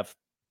PFF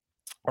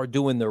are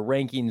doing their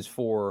rankings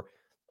for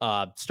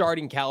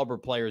starting caliber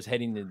players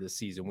heading into the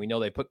season. We know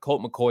they put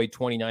Colt McCoy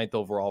 29th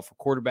overall for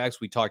quarterbacks.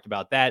 We talked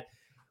about that.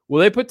 Well,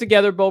 they put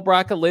together, Bill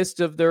Brock, a list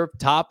of their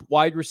top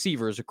wide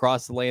receivers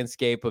across the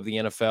landscape of the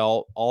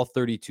NFL, all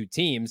 32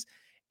 teams.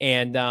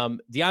 And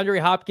DeAndre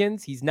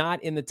Hopkins, he's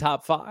not in the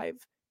top 5.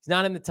 He's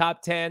not in the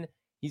top 10.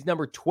 He's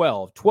number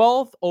 12.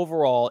 12th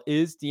overall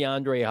is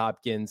DeAndre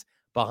Hopkins,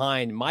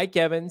 behind Mike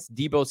Evans,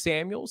 Deebo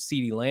Samuel,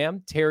 CeeDee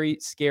Lamb, Terry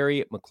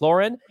Scary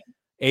McLaurin,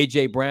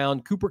 A.J.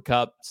 Brown, Cooper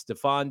Kupp,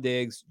 Stephon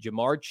Diggs,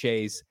 Jamar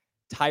Chase,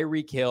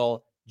 Tyreek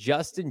Hill,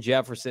 Justin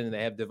Jefferson, and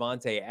they have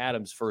Devontae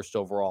Adams first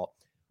overall.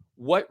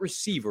 What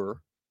receiver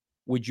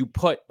would you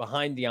put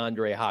behind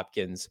DeAndre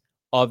Hopkins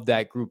of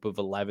that group of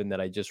 11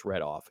 that I just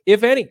read off?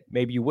 If any,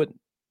 maybe you wouldn't.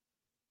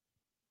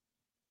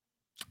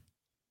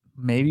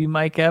 Maybe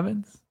Mike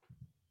Evans.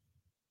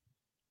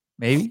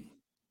 Maybe.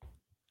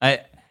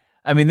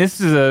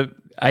 This is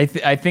I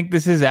think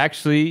this is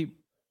actually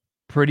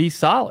pretty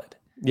solid.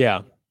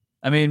 Yeah.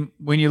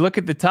 When you look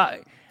at the top,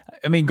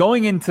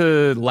 going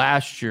into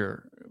last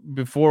year,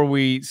 before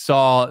we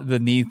saw the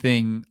knee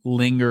thing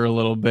linger a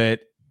little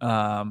bit,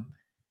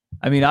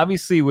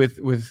 obviously with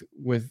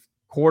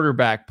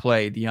quarterback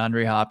play,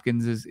 DeAndre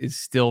Hopkins is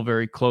still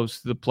very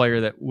close to the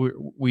player that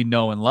we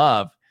know and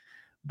love.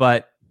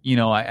 But,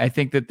 I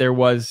think that there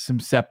was some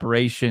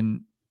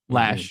separation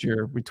last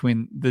year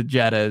between the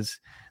Jettas,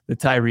 the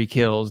Tyreek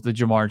Hills, the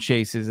Jamar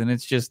Chases, and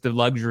it's just the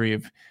luxury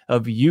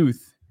of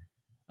youth.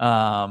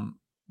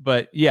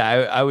 But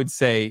yeah, I would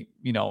say,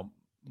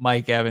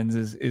 Mike Evans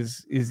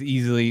is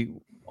easily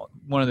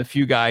one of the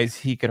few guys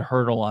he could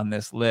hurdle on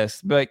this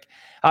list. But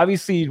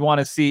obviously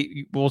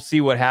we'll see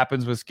what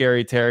happens with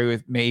Scary Terry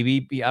with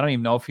maybe, I don't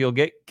even know if he'll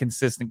get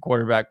consistent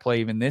quarterback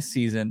play even this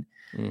season.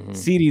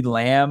 CeeDee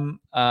Lamb,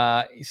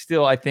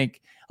 still, I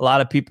think a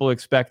lot of people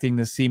expecting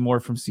to see more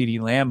from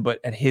CeeDee Lamb, but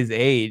at his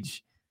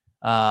age,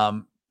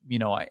 I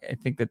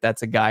think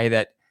that's a guy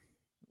that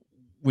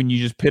when you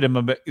just pit him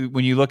a bit,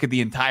 when you look at the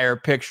entire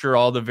picture,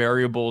 all the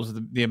variables,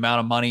 the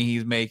amount of money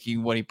he's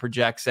making, what he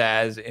projects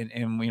as,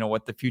 and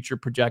what the future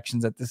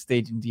projections at this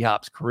stage in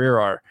D-Hop's career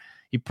are,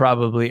 you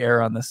probably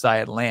err on the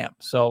side of Lamb.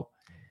 So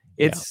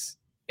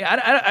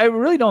I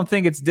really don't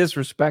think it's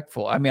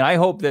disrespectful. I mean, I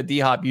hope that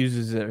D-Hop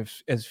uses it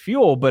as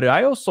fuel, but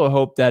I also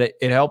hope that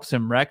it helps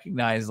him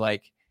recognize,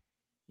 like,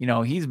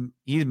 he's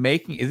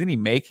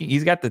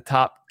got the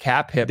top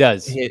cap hit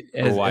as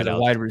a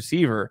wide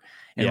receiver,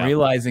 and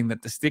realizing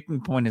that the sticking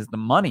point is the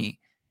money,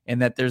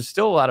 and that there's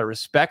still a lot of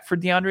respect for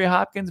DeAndre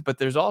Hopkins, but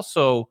there's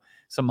also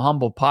some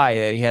humble pie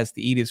that he has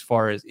to eat as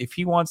far as if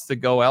he wants to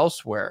go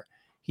elsewhere,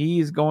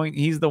 he's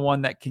the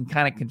one that can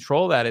kind of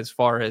control that as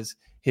far as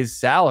his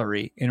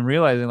salary, and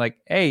realizing, like,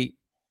 hey,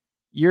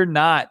 you're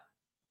not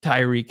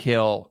Tyreek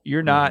Hill,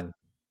 you're not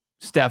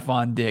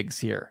Stephon Diggs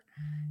here.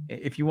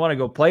 If you want to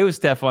go play with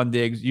Stephon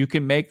Diggs, you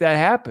can make that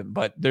happen,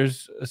 but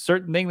there's a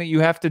certain thing that you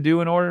have to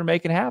do in order to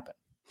make it happen.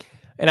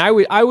 And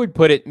I would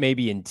put it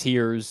maybe in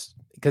tiers,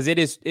 because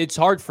it's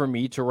hard for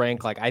me to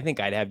rank. Like, I think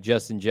I'd have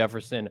Justin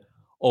Jefferson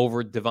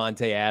over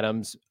Devontae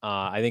Adams.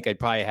 I think I'd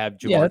probably have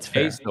Jamar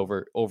Chase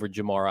over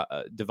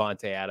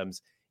Devontae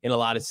Adams in a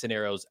lot of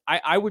scenarios.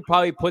 I would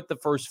probably put the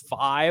first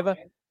 5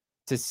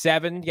 to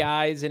 7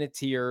 guys in a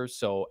tier.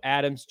 So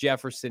Adams,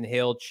 Jefferson,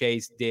 Hill,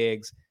 Chase,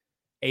 Diggs,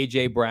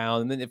 AJ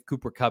Brown, and then if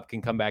Cooper Kupp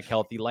can come back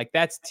healthy, like,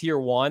 that's tier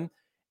 1.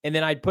 And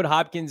then I'd put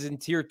Hopkins in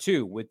tier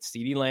 2 with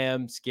CeeDee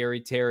Lamb,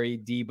 Scary Terry,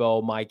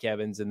 Debo, Mike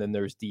Evans, and then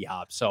there's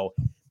D-Hop. So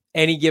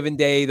any given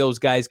day, those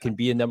guys can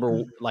be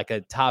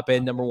a top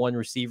end number 1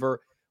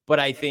 receiver. But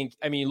I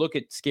mean, look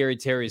at Scary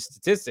Terry's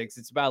statistics.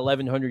 It's about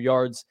 1,100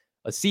 yards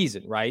a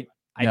season, right?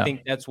 I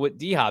think that's what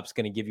D-Hop's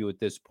going to give you at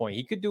this point.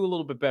 He could do a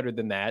little bit better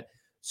than that.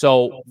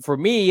 So for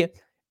me,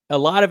 a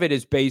lot of it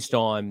is based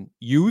on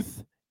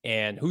youth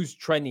and who's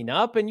trending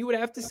up. And you would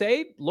have to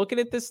say, looking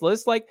at this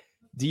list, like,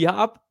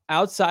 D-Hop,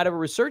 outside of a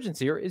resurgence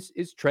here,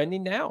 is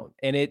trending down.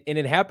 And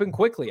it happened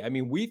quickly. I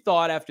mean, we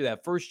thought after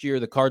that first year,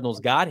 the Cardinals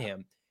got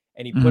him,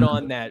 and he put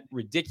on that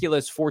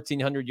ridiculous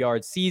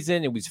 1,400-yard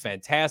season. It was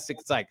fantastic.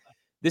 It's like,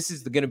 this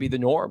is going to be the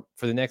norm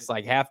for the next,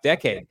 like, half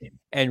decade.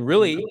 And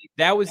really,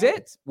 that was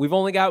it. We've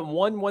only got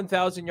one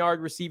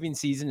 1,000-yard receiving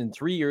season in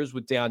 3 years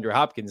with DeAndre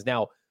Hopkins.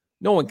 Now,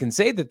 no one can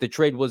say that the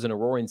trade wasn't a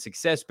roaring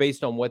success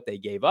based on what they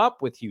gave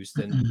up with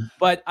Houston.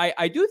 But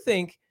I do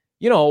think,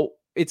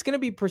 it's going to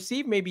be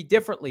perceived maybe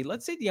differently.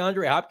 Let's say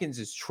DeAndre Hopkins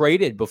is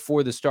traded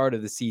before the start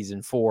of the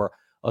season for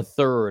a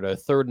third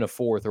and a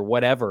fourth, or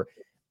whatever.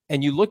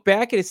 And you look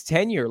back at his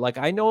tenure, like,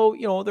 I know,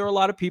 there are a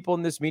lot of people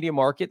in this media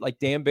market, like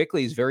Dan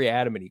Bickley is very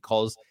adamant. He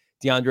calls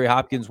DeAndre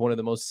Hopkins one of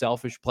the most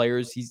selfish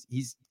players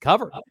he's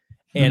covered.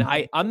 And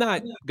I'm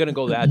not going to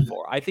go that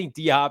far. I think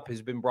D-Hop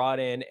has been brought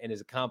in and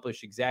has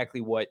accomplished exactly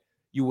what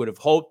you would have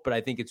hoped, but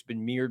I think it's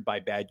been mirrored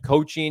by bad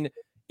coaching,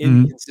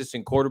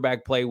 inconsistent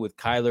quarterback play with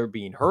Kyler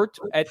being hurt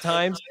at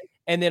times.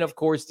 And then, of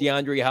course,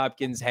 DeAndre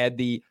Hopkins had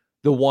the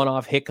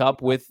one-off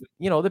hiccup with,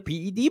 the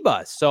PED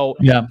bus. So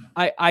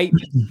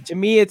to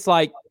me, it's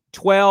like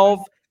 12,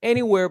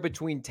 anywhere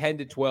between 10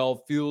 to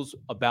 12 feels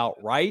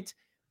about right.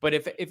 But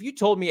if you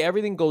told me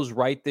everything goes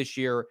right this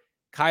year,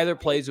 Kyler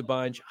plays a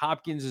bunch,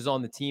 Hopkins is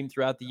on the team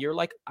throughout the year,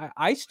 like,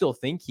 I still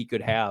think he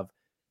could have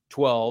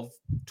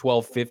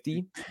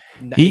 1250,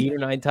 8 or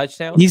 9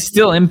 touchdowns. He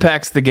still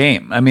impacts the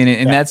game. I mean,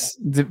 and that's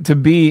to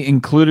be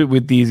included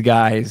with these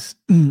guys.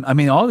 I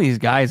mean, all these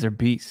guys are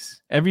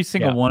beasts. Every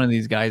single one of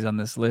these guys on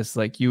this list,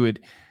 like, you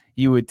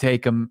would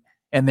take them,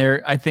 and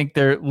I think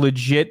they're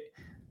legit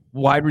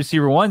wide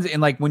receiver ones.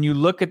 And, like, when you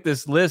look at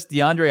this list,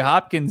 DeAndre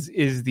Hopkins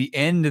is the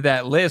end of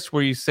that list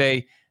where you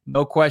say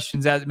no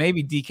questions asked.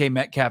 Maybe DK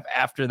Metcalf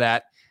after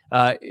that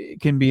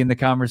can be in the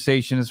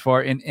conversation as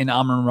far in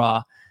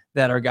Amon-Ra,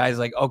 that are guys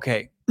like,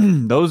 okay,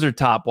 those are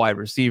top wide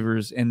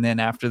receivers. And then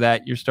after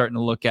that, you're starting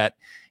to look at,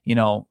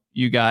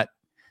 you got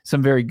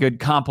some very good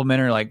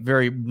complementary, like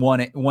very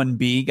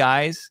 1B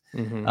guys.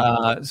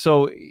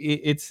 So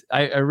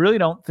I really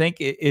don't think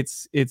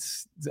it's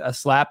a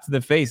slap to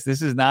the face.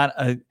 This is not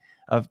a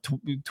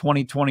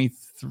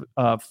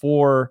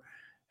 2024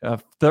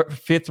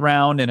 fifth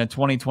round and a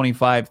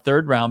 2025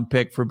 third round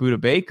pick for Budda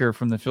Baker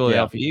from the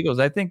Philadelphia Eagles.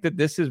 I think that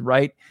this is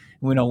right.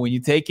 When you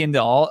take into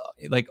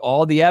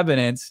all the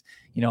evidence,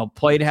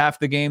 played half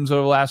the games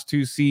over the last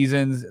 2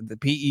 seasons, the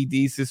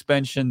PED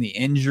suspension, the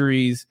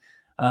injuries,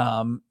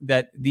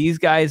 that these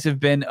guys have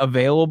been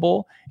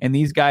available and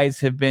these guys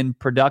have been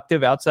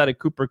productive outside of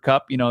Cooper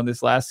Kupp.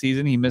 This last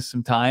season, he missed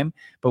some time,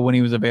 but when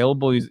he was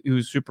available, he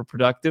was super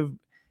productive.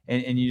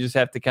 And you just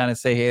have to kind of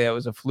say, hey, that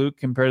was a fluke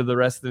compared to the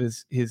rest of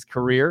his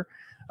career.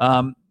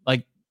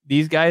 Like,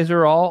 these guys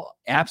are all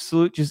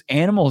absolute just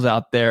animals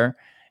out there,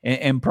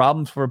 and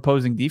problems for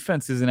opposing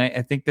defenses. And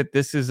I think that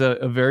this is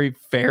a very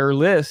fair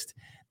list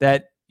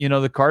that,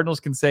 the Cardinals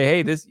can say,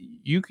 hey, this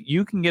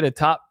you can get a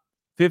top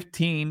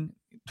 15,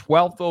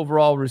 12th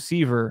overall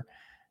receiver.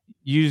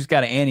 You just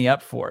got to ante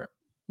up for it.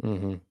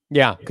 Mm-hmm.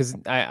 Yeah, because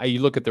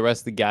you look at the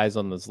rest of the guys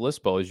on this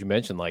list, Bo, as you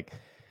mentioned, like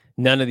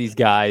none of these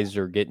guys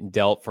are getting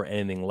dealt for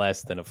anything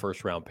less than a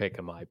first-round pick,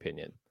 in my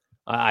opinion.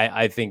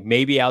 I think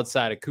maybe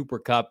outside of Cooper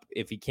Kupp,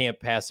 if he can't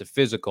pass a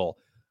physical,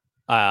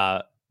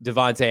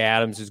 Devontae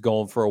Adams is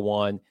going for a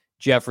 1.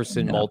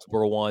 Jefferson,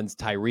 multiple ones.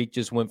 Tyreek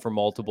just went for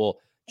multiple.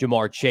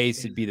 Jamar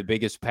Chase would be the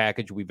biggest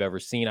package we've ever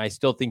seen. I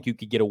still think you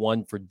could get a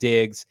 1 for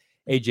Diggs.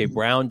 A.J.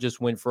 Brown just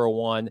went for a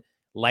 1.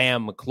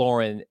 Lamb,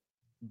 McLaurin,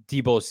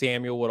 Deebo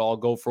Samuel would all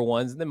go for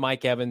 1s. And then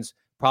Mike Evans,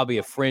 probably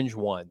a fringe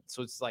 1.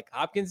 So it's like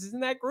Hopkins is in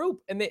that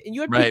group. And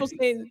you had people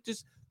saying,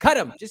 just cut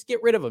him. Just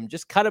get rid of him.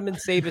 Just cut him and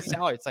save his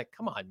salary. It's like,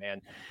 come on,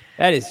 man.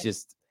 That is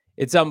just...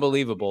 It's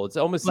unbelievable. It's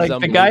almost like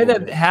the guy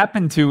that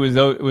happened to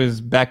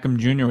was Beckham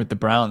Jr. with the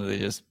Browns. They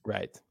just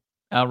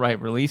outright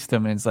released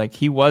him, and it's like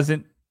he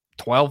wasn't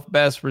 12th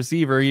best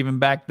receiver even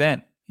back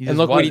then. And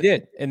look what he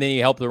did, and then he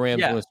helped the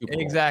Rams win a Super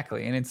Bowl.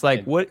 Exactly. And it's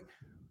like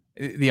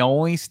the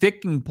only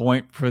sticking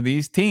point for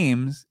these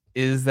teams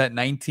is that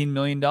 $19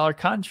 million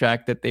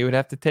contract that they would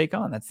have to take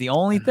on. That's the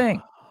only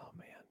thing.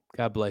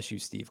 God bless you,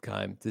 Steve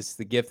Keim. This is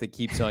the gift that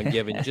keeps on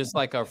giving. Just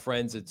like our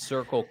friends at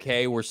Circle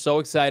K. We're so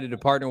excited to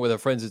partner with our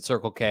friends at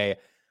Circle K.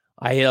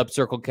 I hit up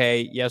Circle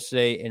K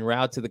yesterday en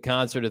route to the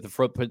concert at the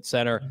Footprint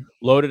Center,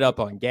 loaded up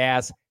on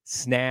gas,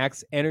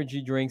 snacks,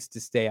 energy drinks to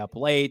stay up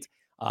late,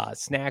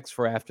 snacks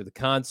for after the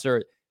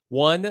concert.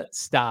 One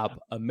stop,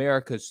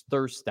 America's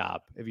thirst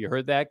stop. Have you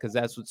heard that? Because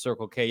that's what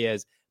Circle K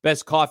is.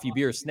 Best coffee,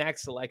 beer, snack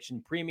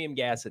selection, premium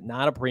gas at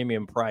not a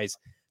premium price.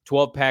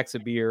 12 packs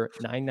of beer,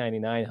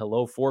 $9.99.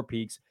 Hello, Four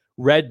Peaks.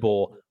 Red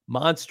Bull,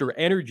 Monster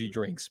Energy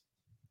drinks.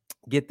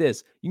 Get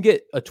this. You can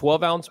get a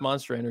 12-ounce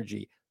Monster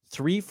Energy,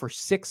 3 for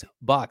 $6.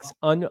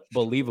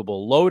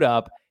 Unbelievable. Load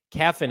up,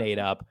 caffeinate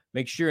up.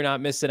 Make sure you're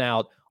not missing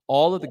out.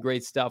 All of the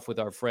great stuff with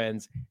our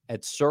friends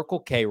at Circle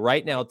K.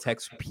 Right now,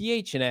 text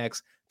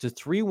PHNX to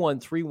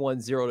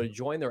 31310 to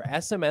join their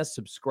SMS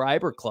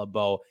subscriber club,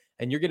 Bo.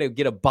 And you're going to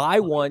get a buy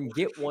one,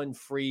 get one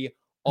free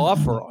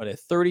offer on a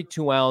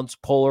 32-ounce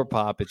Polar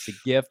Pop. It's a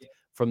gift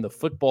from the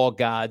football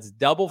gods.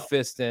 Double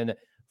fisting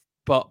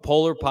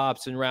Polar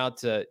Pops en route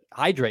to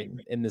hydrate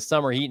in the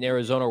summer heat in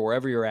Arizona,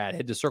 wherever you're at.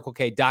 Head to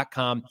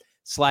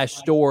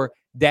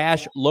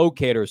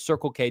circlek.com/store-locator,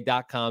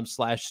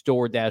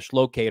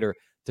 circlek.com/store-locator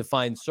to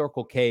find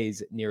Circle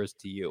K's nearest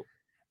to you.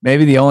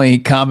 Maybe the only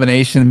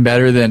combination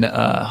better than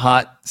a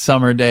hot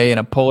summer day and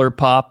a Polar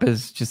Pop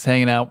is just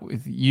hanging out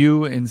with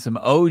you and some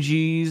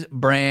OG's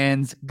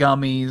brands,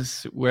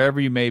 gummies,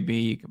 wherever you may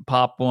be. You can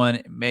pop one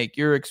and make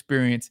your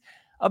experience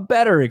a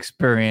better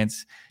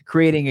experience.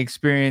 Creating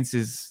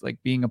experiences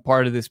like being a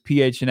part of this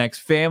PHNX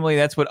family.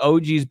 That's what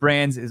OG's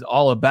Brands is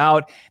all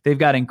about. They've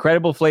got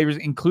incredible flavors,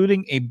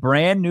 including a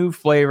brand new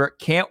flavor.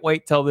 Can't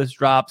wait till this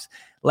drops.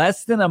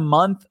 Less than a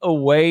month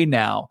away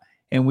now.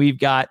 And we've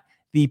got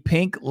the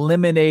pink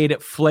lemonade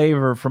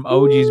flavor from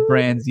OG's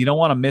Brands. You don't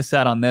want to miss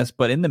out on this,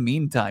 but in the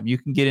meantime, you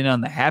can get in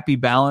on the happy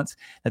balance,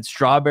 that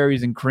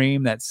strawberries and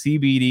cream, that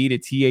CBD to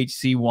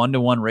THC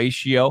 1-to-1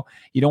 ratio.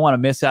 You don't want to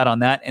miss out on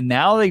that. And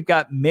now they've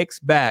got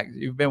mixed bags.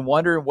 You've been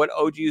wondering what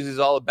OG's is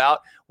all about,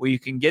 where you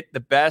can get the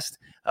best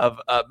of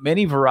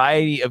many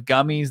variety of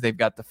gummies. They've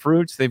got the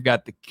fruits, they've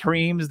got the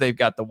creams, they've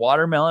got the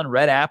watermelon,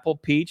 red apple,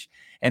 peach.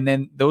 And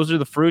then those are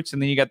the fruits.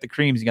 And then you got the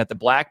creams. You got the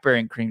blackberry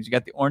and creams. You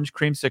got the orange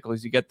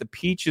creamsicles. You got the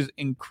peaches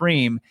and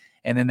cream.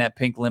 And then that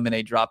pink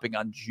lemonade dropping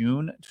on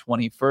June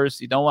 21st.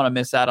 You don't want to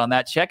miss out on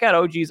that. Check out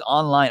OG's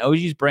online,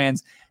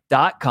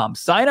 ogsbrands.com.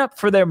 Sign up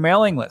for their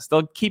mailing list.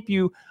 They'll keep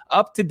you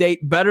up to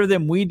date better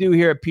than we do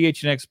here at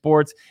PHNX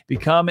Sports.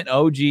 Become an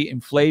OG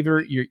and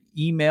flavor your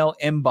email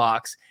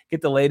inbox.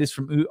 Get the latest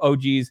from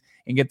OG's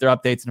and get their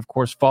updates. And, of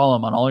course, follow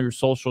them on all your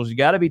socials. You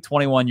got to be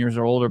 21 years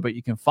or older, but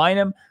you can find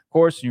them, of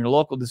course, in your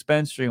local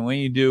dispensary. And when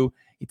you do,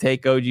 you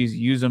take OG's,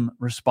 use them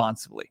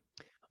responsibly.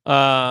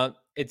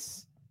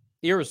 It's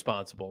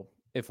irresponsible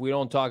if we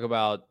don't talk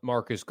about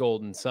Marcus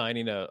Golden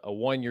signing a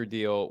one-year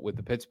deal with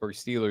the Pittsburgh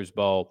Steelers,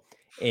 Bo.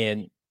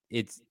 And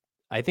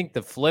I think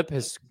the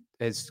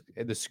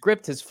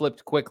script has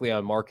flipped quickly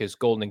on Marcus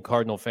Golden and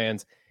Cardinal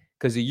fans,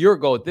 because a year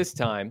ago at this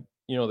time,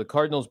 the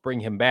Cardinals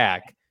bring him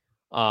back.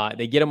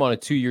 They get him on a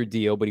 2-year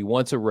deal, but he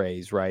wants a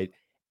raise, right?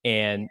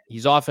 And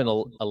he's off an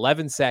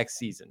 11-sack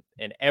season.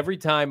 And every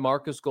time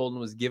Marcus Golden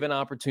was given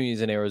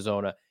opportunities in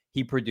Arizona,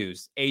 he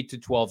produced 8 to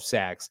 12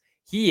 sacks.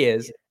 He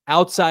is,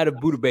 outside of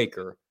Budda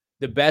Baker,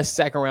 the best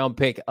second-round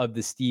pick of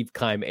the Steve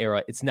Keim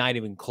era. It's not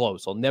even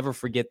close. I'll never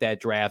forget that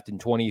draft in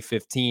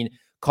 2015.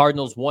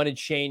 Cardinals wanted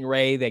Shane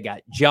Ray. They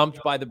got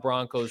jumped by the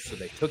Broncos, so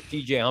they took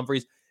DJ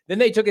Humphries. Then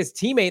they took his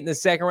teammate in the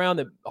second round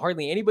that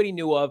hardly anybody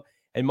knew of,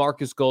 and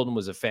Marcus Golden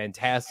was a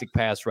fantastic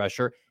pass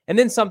rusher. And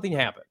then something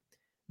happened.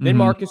 Then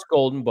Marcus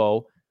Golden,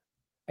 Bo,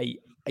 I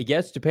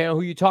guess depending on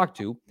who you talk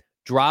to,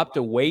 dropped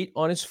a weight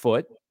on his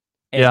foot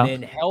and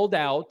then held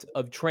out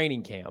of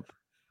training camp,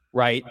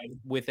 right,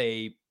 with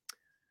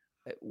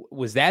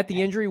was that the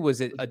injury?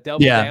 Was it a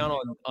double down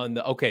on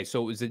the – okay,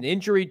 so it was an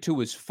injury to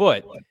his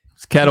foot.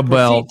 It's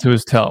kettlebell to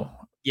his toe.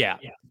 Yeah.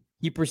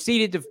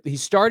 He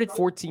started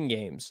 14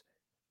 games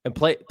and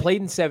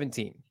played in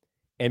 17.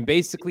 and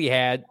basically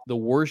had the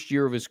worst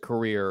year of his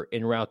career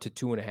en route to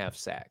 2.5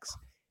 sacks.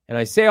 And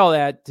I say all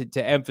that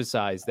to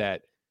emphasize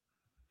that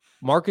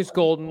Marcus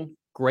Golden,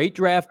 great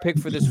draft pick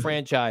for this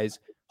franchise.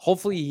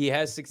 Hopefully he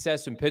has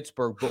success in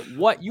Pittsburgh. But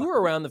what you were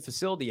around the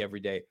facility every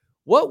day,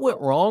 what went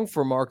wrong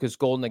for Marcus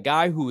Golden, a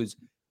guy who is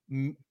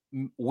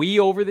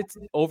over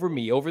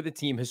the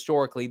team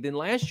historically? Then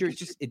last year,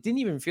 it didn't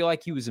even feel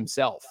like he was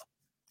himself.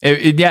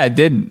 It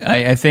didn't.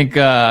 I think,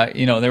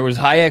 there was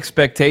high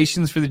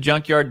expectations for the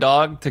Junkyard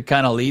Dog to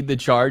kind of lead the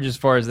charge as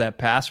far as that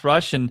pass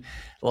rush. And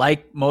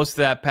like most of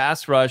that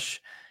pass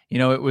rush,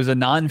 it was a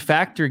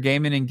non-factor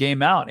game in and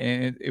game out.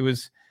 And it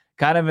was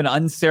kind of an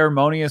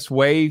unceremonious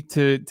way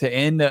to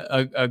end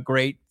a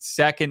great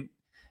second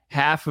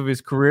half of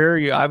his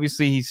career.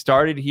 Obviously, he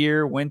started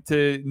here, went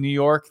to New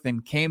York,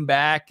 then came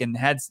back and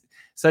had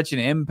such an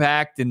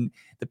impact. And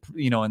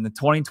in the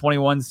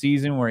 2021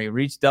 season where he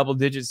reached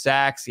double-digit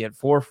sacks, he had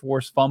 4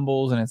 forced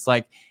fumbles, and it's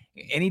like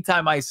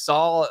anytime I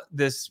saw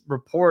this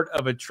report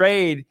of a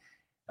trade,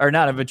 or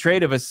not of a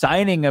trade, of a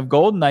signing of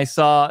Golden, I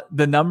saw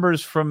the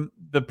numbers from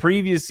the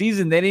previous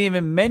season. They didn't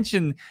even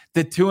mention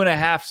the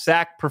 2.5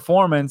 sack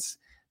performance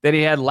that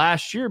he had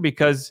last year,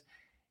 because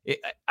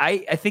I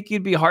think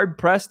you'd be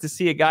hard-pressed to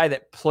see a guy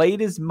that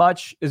played as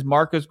much as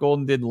Marcus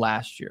Golden did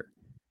last year,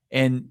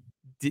 and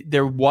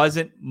there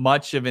wasn't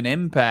much of an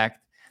impact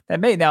that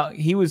made. Now,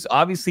 he was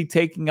obviously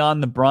taking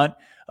on the brunt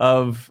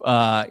of,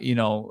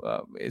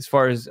 as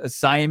far as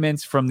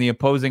assignments from the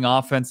opposing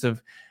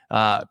offensive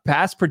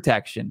pass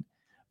protection.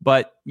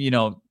 But,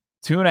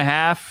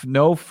 2.5,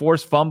 no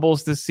forced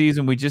fumbles this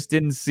season. We just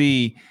didn't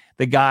see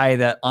the guy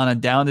that on a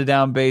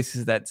down-to-down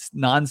basis, that's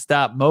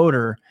nonstop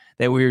motor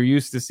that we were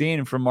used to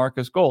seeing from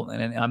Marcus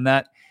Golden. And I'm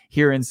not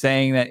here in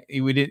saying that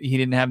he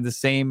didn't have the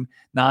same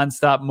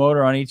nonstop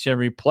motor on each and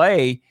every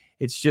play.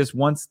 It's just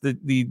once the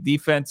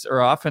defense or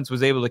offense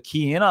was able to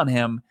key in on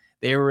him,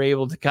 they were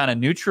able to kind of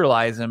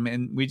neutralize him.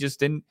 And we just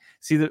didn't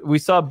see that. We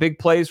saw big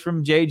plays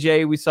from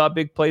JJ. We saw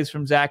big plays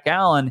from Zach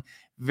Allen.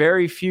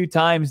 Very few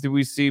times do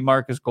we see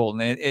Marcus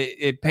Golden.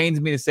 It pains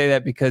me to say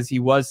that, because he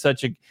was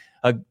such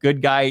a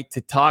good guy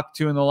to talk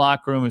to in the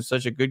locker room, and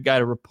such a good guy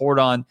to report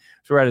on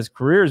throughout his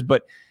careers.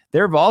 But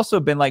there have also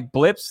been like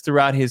blips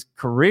throughout his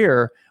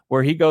career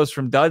where he goes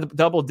from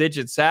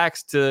double-digit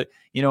sacks to,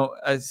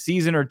 a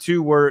season or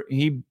two where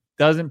he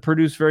doesn't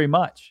produce very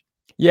much.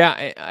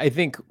 Yeah, I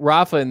think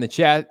Rafa in the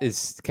chat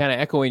is kind of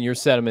echoing your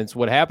sentiments.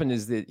 What happened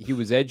is that he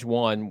was edge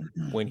one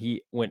when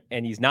he went,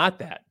 and he's not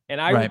that.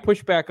 And I would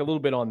push back a little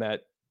bit on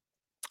that.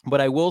 But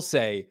I will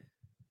say,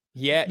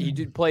 he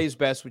did play his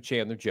best with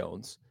Chandler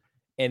Jones.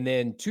 And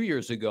then 2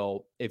 years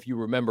ago, if you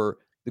remember,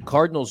 the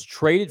Cardinals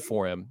traded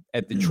for him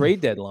at the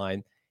trade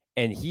deadline,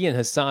 and he and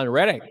Hassan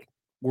Reddick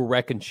were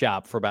wrecking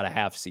shop for about a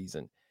half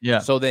season. Yeah.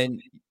 So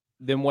then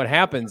what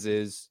happens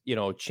is,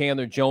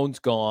 Chandler Jones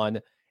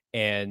gone,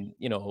 and,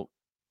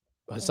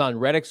 Hassan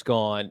Reddick's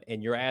gone,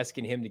 and you're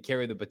asking him to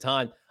carry the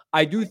baton.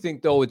 I do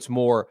think, though, it's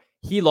more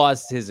he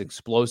lost his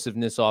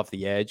explosiveness off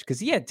the edge, because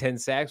he had 10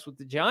 sacks with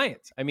the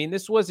Giants. I mean,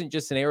 this wasn't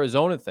just an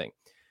Arizona thing.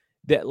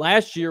 That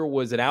last year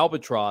was an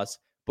albatross,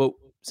 but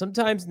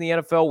sometimes in the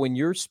NFL, when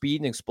your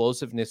speed and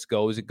explosiveness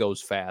it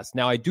goes fast.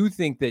 Now, I do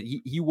think that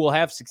he will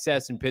have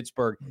success in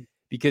Pittsburgh,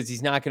 because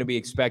he's not going to be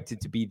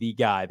expected to be the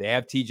guy. They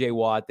have TJ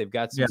Watt. They've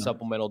got some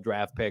supplemental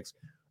draft picks.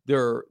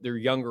 They're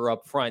younger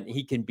up front.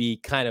 He can be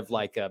kind of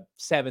like a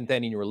 7th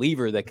inning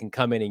reliever that can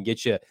come in and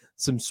get you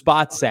some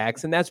spot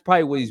sacks, and that's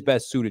probably what he's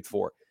best suited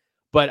for.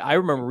 But I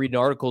remember reading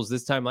articles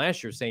this time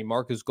last year saying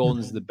Marcus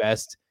Golden is the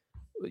best,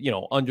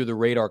 under the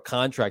radar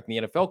contract in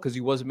the NFL, because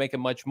he wasn't making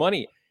much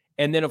money.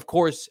 And then, of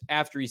course,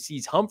 after he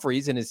sees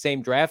Humphreys in his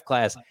same draft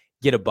class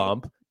get a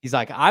bump, he's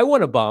like, I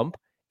want a bump.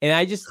 And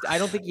I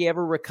don't think he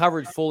ever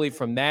recovered fully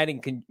from that,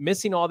 and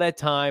missing all that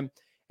time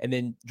and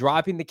then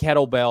dropping the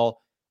kettlebell.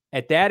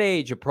 At that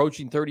age,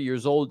 approaching 30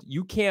 years old,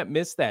 you can't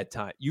miss that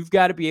time. You've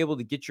got to be able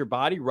to get your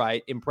body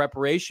right in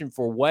preparation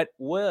for what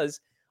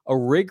was a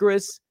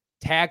rigorous,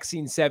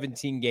 taxing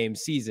 17-game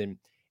season.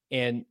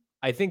 And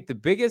I think the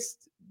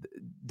biggest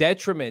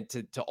detriment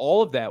to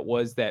all of that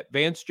was that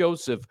Vance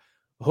Joseph,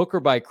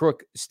 hooker by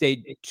crook,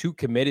 stayed too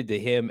committed to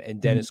him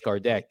and Dennis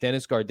Gardeck.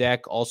 Dennis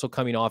Gardeck also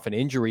coming off an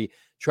injury,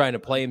 trying to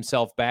play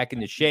himself back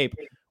into shape.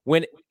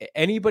 When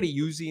anybody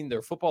using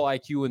their football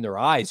IQ in their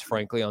eyes,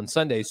 frankly, on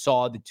Sunday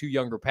saw the 2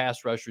 younger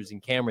pass rushers in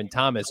Cameron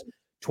Thomas,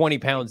 20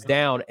 pounds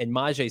down, and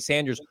Majay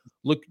Sanders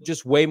look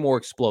just way more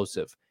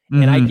explosive.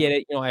 And I get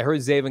it. I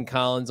heard Zaven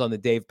Collins on the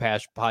Dave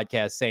Pash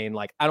podcast saying,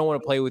 like, I don't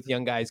want to play with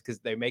young guys because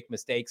they make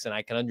mistakes, and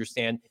I can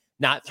understand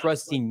not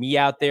thrusting me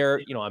out there.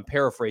 I'm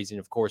paraphrasing,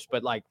 of course,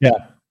 but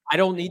I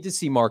don't need to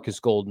see Marcus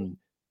Golden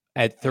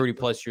at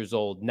 30-plus years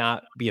old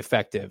not be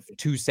effective.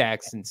 2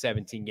 sacks in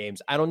 17 games.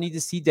 I don't need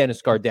to see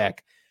Dennis Gardeck,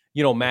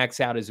 max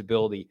out his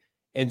ability.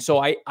 And so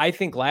I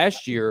think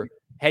last year,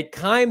 had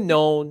Keim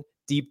known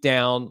deep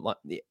down,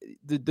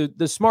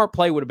 the smart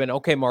play would have been,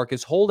 okay,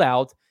 Marcus, hold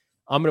out.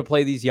 I'm going to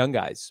play these young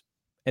guys.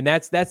 And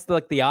that's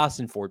like the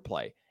Ossenford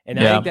play. And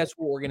I think that's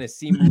what we're going to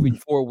see moving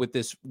forward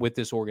with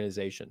this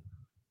organization.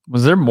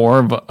 Was there more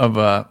of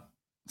a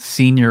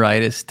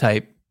senioritis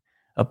type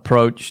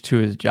approach to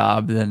his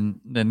job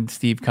than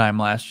Steve Keim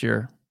last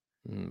year.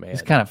 Man.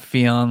 He's kind of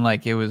feeling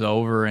like it was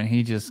over, and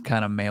he just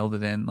kind of mailed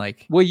it in.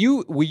 Like, well,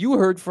 you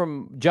heard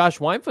from Josh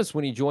Weinfuss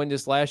when he joined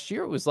us last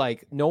year. It was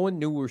like no one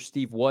knew where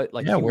Steve was.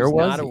 Like, he was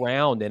not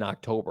around in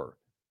October.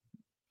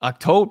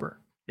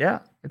 Yeah,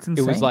 it's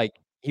insane. It was like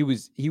he.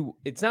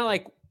 It's not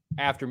like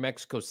after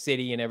Mexico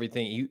City and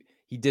everything,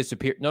 he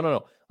disappeared.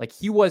 No. Like,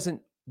 he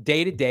wasn't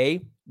day to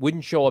day.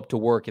 Wouldn't show up to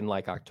work in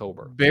like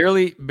October.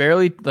 Barely.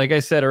 Like I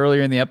said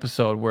earlier in the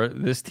episode, where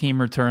this team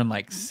returned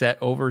like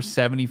over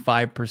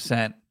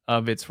 75%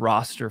 of its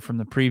roster from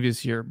the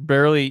previous year.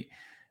 Barely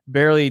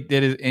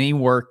did any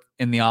work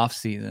in the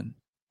offseason.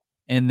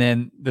 And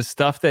then the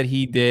stuff that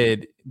he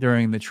did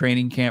during the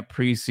training camp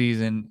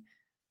preseason,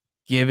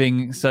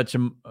 giving such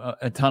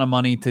a ton of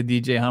money to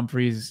DJ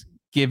Humphries,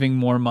 giving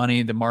more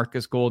money to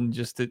Marcus Golden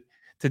just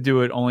to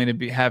do it, only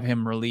to have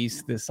him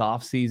released this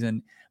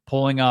offseason,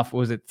 pulling off,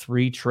 was it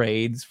 3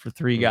 trades for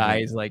 3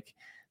 guys like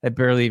that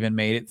barely even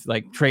made it?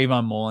 Like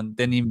Trayvon Mullen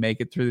didn't even make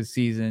it through the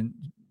season.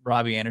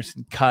 Robbie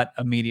Anderson cut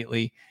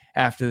immediately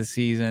after the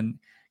season.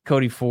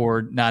 Cody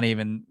Ford not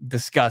even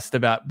discussed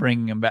about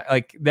bringing him back.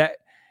 Like that,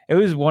 it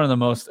was one of the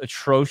most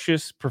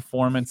atrocious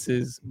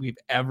performances we've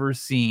ever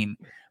seen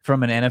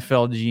from an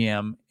NFL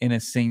GM in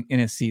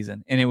a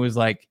season. And it was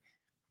like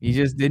he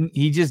just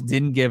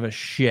didn't give a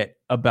shit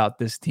about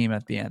this team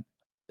at the end.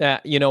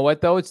 You know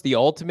what, though? It's the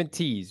ultimate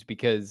tease,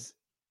 because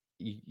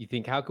you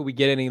think, how could we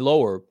get any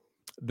lower?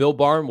 Bill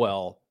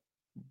Barnwell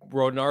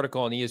wrote an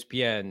article on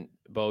ESPN.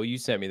 Bo, you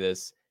sent me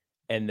this.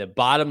 And the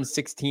bottom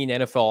 16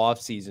 NFL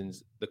off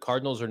seasons, the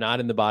Cardinals are not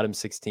in the bottom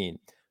 16.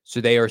 So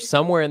they are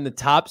somewhere in the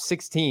top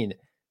 16.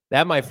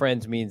 That, my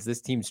friends, means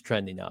this team's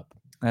trending up.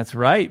 That's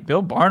right.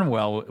 Bill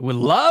Barnwell would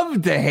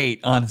love to hate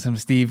on some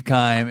Steve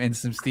Keim and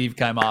some Steve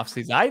Keim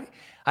offseason.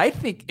 I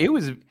think it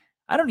was,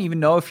 I don't even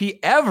know if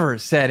he ever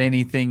said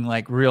anything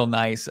like real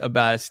nice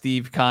about a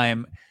Steve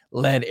Keim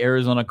led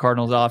Arizona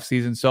Cardinals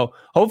offseason. So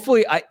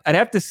hopefully I'd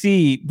have to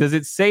see, does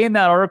it say in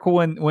that article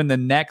when the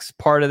next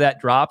part of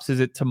that drops? Is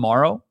it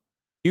tomorrow?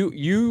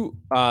 You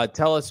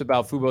tell us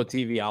about Fubo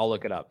TV. I'll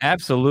look it up.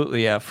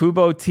 Absolutely, yeah.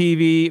 Fubo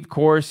TV, of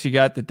course, you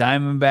got the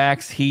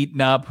Diamondbacks heating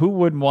up. Who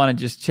wouldn't want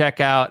to just check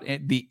out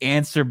the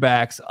answer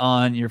backs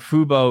on your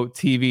Fubo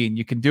TV? And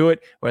you can do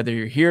it whether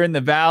you're here in the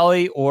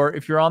Valley or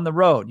if you're on the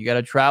road. You got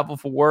to travel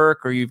for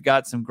work, or you've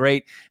got some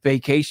great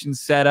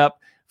vacations set up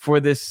for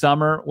this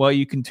summer. Well,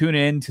 you can tune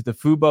in to the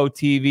Fubo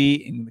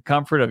TV in the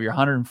comfort of your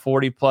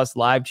 140 plus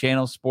live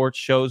channels, sports,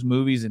 shows,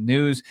 movies, and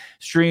news.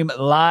 Stream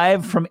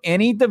live from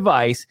any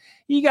device.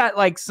 You got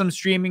like some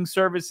streaming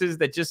services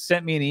that just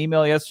sent me an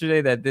email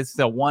yesterday that this is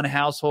a one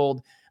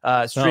household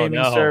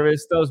streaming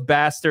service. Those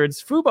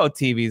bastards. Fubo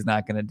TV is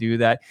not going to do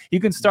that. You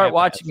can start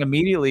watching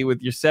immediately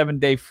with your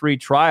 7-day free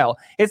trial.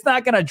 It's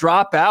not going to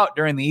drop out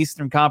during the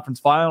Eastern Conference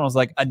Finals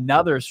like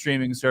another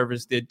streaming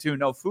service did too.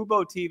 No,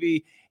 Fubo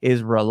TV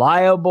is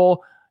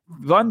reliable.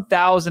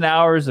 1,000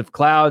 hours of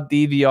cloud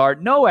DVR,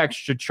 no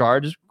extra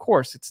charge. Of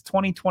course, it's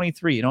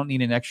 2023. You don't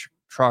need an extra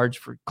charge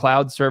for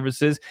cloud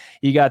services.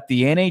 You got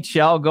the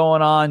NHL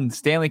going on,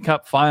 Stanley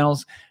Cup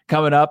Finals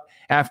coming up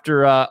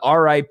after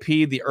RIP,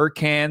 the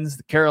Urcans,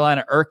 the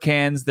Carolina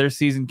Urcans. Their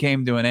season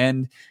came to an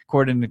end,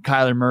 according to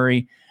Kyler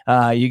Murray.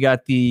 You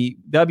got the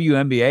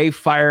WNBA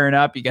firing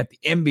up. You got the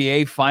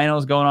NBA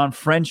Finals going on,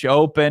 French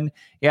Open.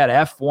 You got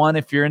F1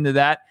 if you're into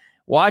that.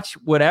 Watch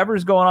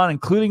whatever's going on,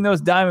 including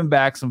those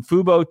Diamondbacks on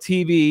Fubo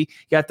TV. You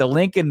got the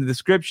link in the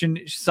description.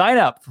 Sign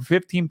up for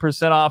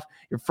 15% off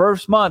your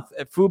first month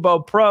at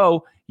Fubo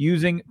Pro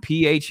using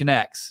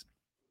PHNX.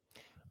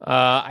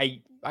 I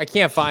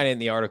can't find it in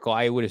the article.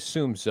 I would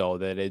assume so,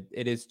 that it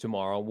is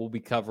tomorrow. We'll be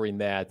covering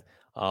that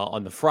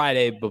on the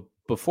Friday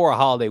before a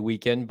holiday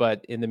weekend.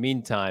 But in the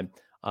meantime,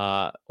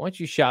 why don't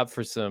you shop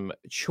for some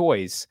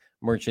choice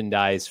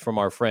merchandise from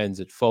our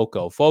friends at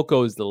Foco.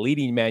 Foco is the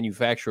leading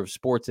manufacturer of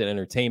sports and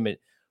entertainment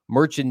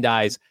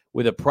merchandise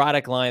with a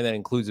product line that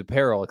includes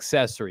apparel,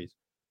 accessories,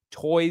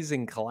 toys,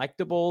 and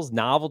collectibles,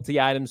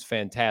 novelty items.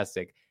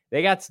 Fantastic.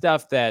 They got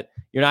stuff that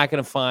you're not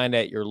going to find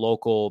at your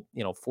local,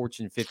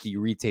 Fortune 50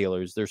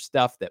 retailers. There's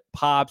stuff that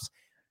pops,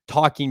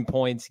 talking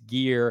points,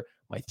 gear,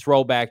 my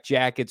throwback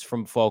jackets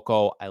from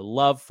Foco. I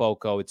love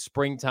Foco. It's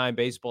springtime.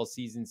 Baseball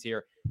season's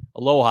here.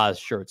 Aloha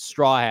shirts,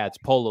 straw hats,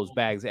 polos,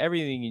 bags,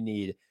 everything you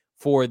need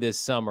for this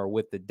summer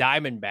with the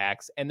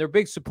Diamondbacks, and they're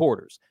big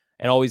supporters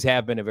and always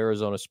have been of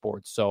Arizona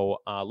sports. So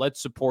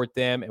let's support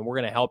them, and we're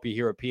going to help you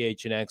here at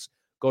PHNX.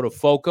 Go to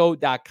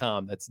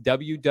foco.com. That's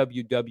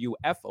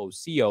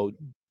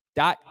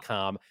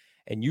www.foco.com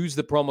and use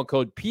the promo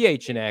code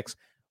PHNX.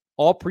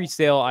 All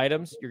pre-sale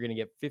items, you're going to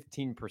get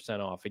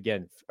 15% off.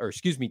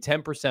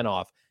 10%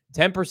 off.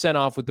 10%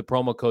 off with the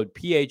promo code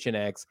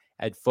PHNX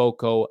at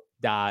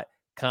foco.com.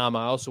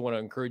 I also want to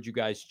encourage you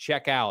guys,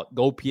 check out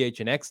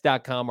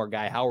gophnx.com. Our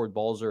guy Howard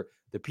Balzer,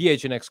 the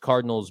PHNX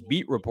Cardinals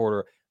beat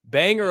reporter,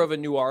 banger of a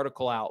new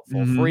article out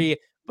for free,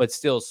 but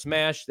still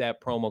smash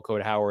that promo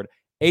code Howard,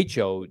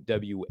 HOWARD.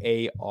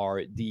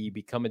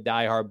 Become a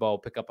diehard Bo.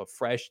 Pick up a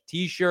fresh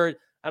t-shirt,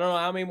 I don't know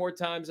how many more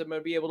times I'm going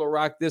to be able to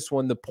rock this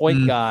one. The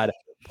point god,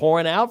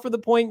 pouring out for the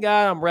point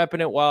god. I'm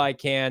repping it while I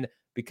can.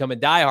 Become a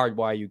diehard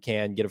while you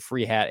can. Get a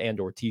free hat and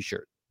or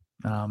t-shirt.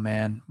 Oh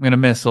man, I'm gonna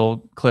miss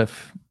old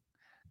Cliff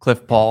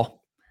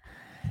Paul.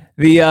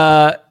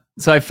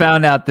 So I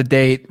found out the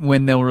date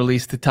when they'll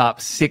release the top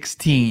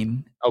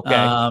 16. Okay.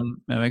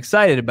 I'm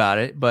excited about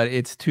it, but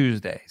it's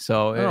Tuesday.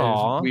 So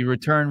as we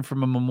return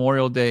from a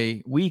Memorial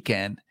Day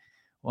weekend,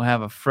 we'll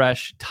have a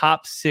fresh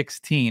top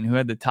 16. Who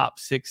had the top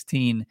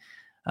 16?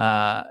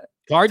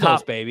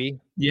 Cardinals, baby.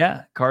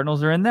 Yeah,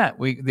 Cardinals are in that.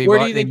 Where do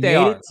you think they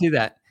are? It to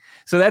that.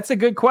 So that's a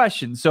good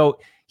question. So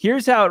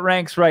here's how it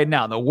ranks right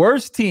now. The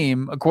worst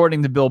team,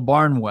 according to Bill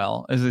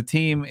Barnwell, is a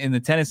team in the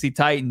Tennessee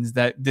Titans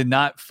that did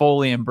not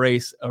fully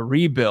embrace a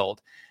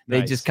rebuild.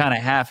 They just kind of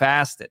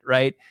half-assed it,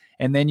 right?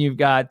 And then you've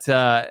got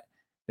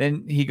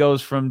then he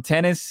goes from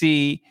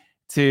Tennessee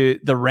to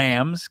the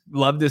Rams.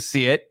 Love to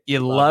see it. You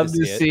love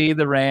to see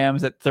the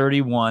Rams at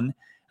 31.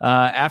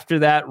 After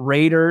that,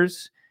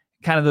 Raiders,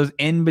 kind of those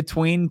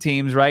in-between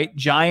teams, right?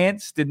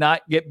 Giants did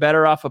not get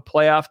better off a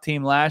playoff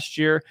team last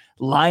year.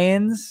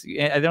 Lions,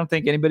 I don't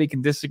think anybody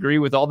can disagree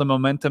with all the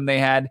momentum they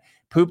had.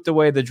 Pooped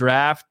away the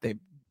draft. They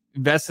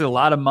invested a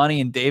lot of money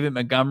in David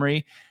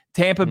Montgomery.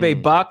 Tampa Bay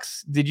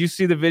Bucks, did you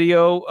see the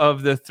video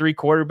of the 3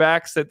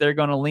 quarterbacks that they're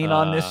going to lean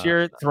on this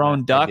year?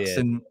 Throwing ducks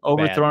and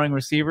overthrowing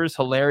receivers.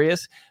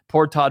 Hilarious.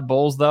 Poor Todd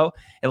Bowles, though.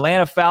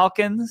 Atlanta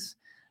Falcons,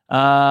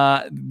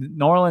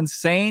 New Orleans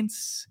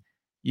Saints.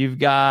 You've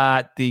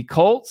got the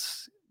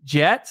Colts,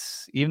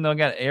 Jets, even though I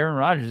got Aaron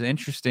Rodgers,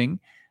 interesting.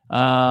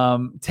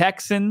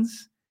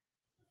 Texans,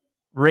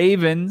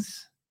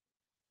 Ravens,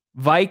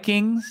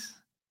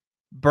 Vikings,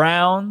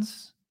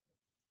 Browns,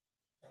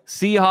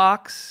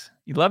 Seahawks.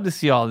 You'd love to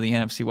see all of the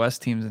NFC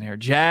West teams in here.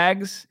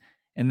 Jags,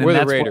 and then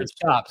that's where it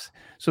stops.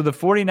 So the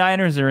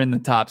 49ers are in the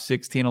top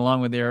 16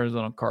 along with the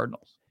Arizona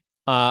Cardinals.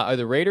 Are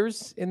the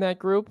Raiders in that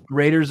group?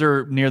 Raiders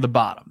are near the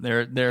bottom.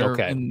 They're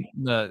in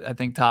the, I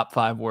think, top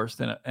 5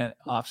 worst in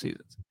off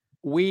seasons.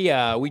 We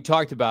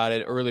talked about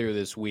it earlier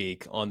this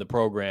week on the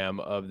program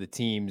of the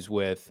teams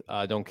with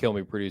don't kill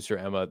me, producer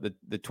Emma,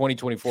 the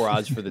 2024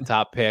 odds for the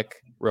top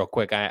pick. Real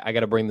quick, I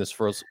got to bring this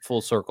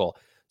full circle.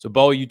 So,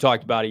 Bo, you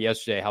talked about it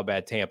yesterday, how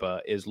bad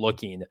Tampa is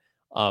looking.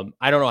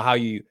 I don't know how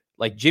you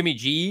like Jimmy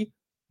G.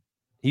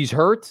 He's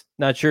hurt.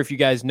 Not sure if you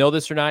guys know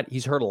this or not.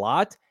 He's hurt a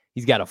lot.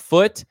 He's got a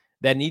foot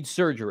that needs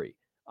surgery.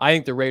 I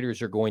think the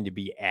Raiders are going to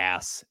be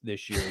ass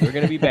this year. They're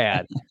going to be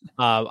bad.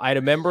 I had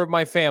a member of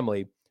my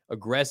family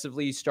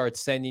aggressively start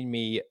sending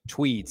me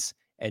tweets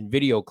and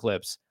video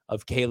clips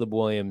of Caleb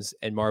Williams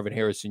and Marvin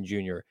Harrison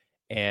Jr.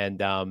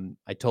 And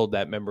I told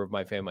that member of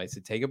my family, I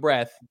said, take a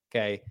breath.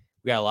 Okay.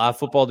 We got a lot of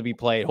football to be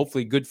played,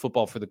 hopefully good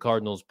football for the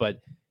Cardinals. But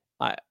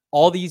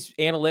all these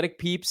analytic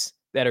peeps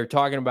that are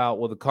talking about,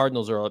 well, the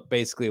Cardinals are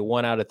basically a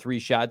 1 out of 3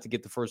 shot to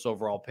get the first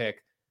overall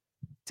pick.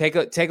 Take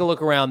a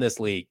look around this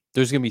league.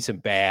 There's going to be some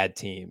bad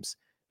teams.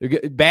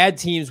 Bad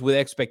teams with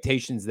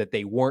expectations that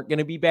they weren't going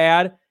to be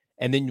bad.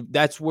 And then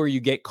that's where you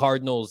get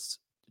Cardinals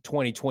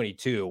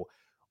 2022.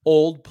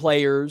 Old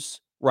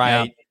players,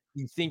 right? Yeah.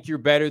 You think you're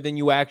better than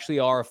you actually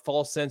are, a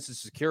false sense of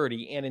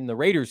security. And in the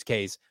Raiders'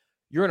 case,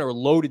 you're in a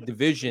loaded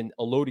division,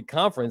 a loaded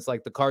conference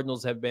like the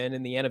Cardinals have been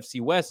in the NFC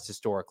West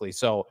historically.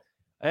 So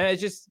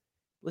let's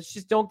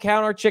just don't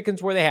count our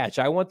chickens where they hatch.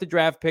 I want the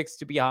draft picks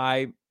to be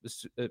high,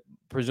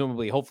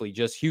 presumably, hopefully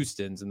just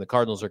Houston's, and the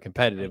Cardinals are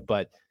competitive,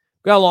 but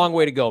we've got a long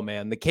way to go,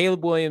 man. The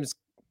Caleb Williams,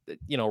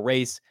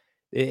 race,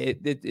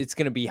 it's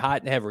going to be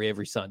hot and heavy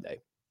every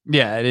Sunday.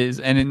 Yeah, it is.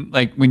 And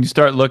when you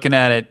start looking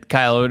at it,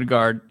 Kyle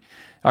Odegaard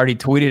already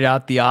tweeted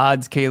out the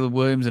odds. Caleb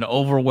Williams, an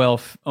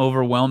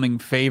overwhelming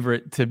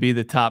favorite to be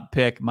the top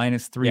pick,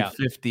 minus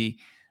 350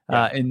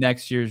 in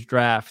next year's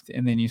draft.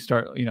 And then you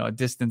start, a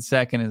distant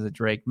second is a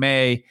Drake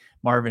May,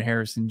 Marvin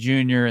Harrison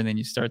Jr., and then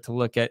you start to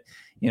look at,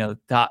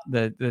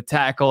 the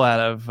tackle out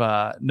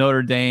of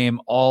Notre Dame,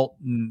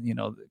 Alton,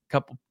 a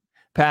couple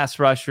pass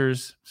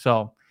rushers.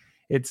 So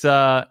it's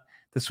the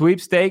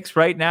sweepstakes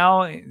right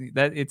now.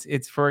 That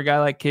it's for a guy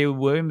like Caleb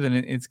Williams, and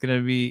it's going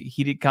to be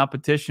heated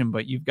competition.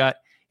 But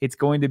it's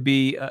going to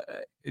be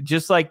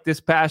just like this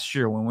past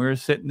year when we were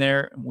sitting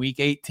there in week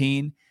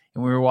 18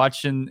 and we were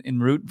watching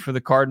and rooting for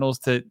the Cardinals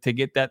to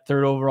get that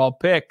 3rd overall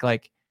pick.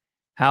 Like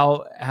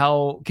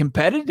how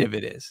competitive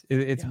it is.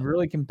 It's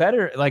really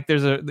competitive. Like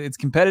it's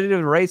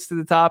competitive race to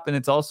the top, and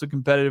it's also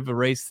competitive a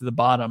race to the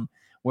bottom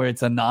where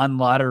it's a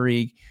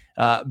non-lottery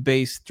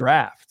based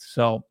draft.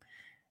 So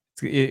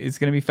it's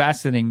going to be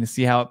fascinating to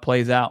see how it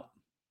plays out.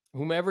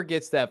 Whomever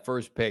gets that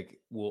first pick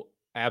will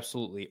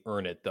absolutely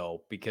earn it,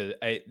 though, because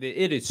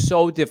it is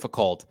so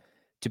difficult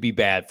to be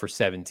bad for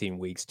 17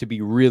 weeks, to be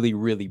really,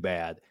 really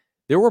bad.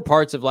 There were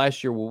parts of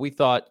last year where we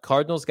thought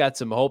Cardinals got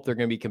some hope, they're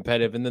going to be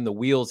competitive, and then the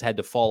wheels had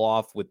to fall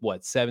off with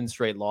 7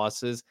 straight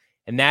losses,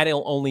 and that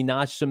only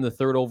notched them the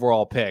 3rd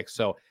overall pick.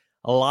 So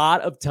a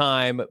lot of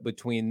time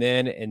between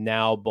then and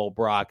now, Bo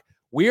Brock.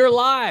 We are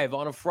live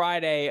on a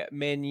Friday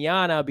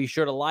mañana. Be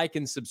sure to like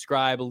and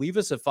subscribe. Leave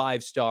us a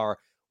 5-star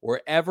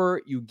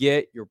wherever you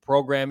get your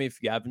programming.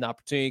 If you have an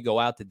opportunity, go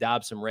out to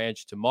Dobson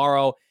Ranch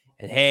tomorrow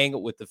and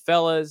hang with the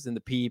fellas and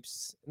the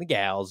peeps and the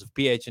gals of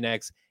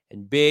PHNX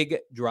and Big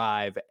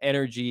Drive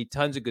Energy.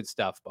 Tons of good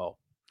stuff, Bo.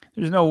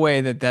 There's no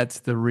way that that's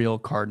the real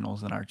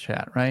Cardinals in our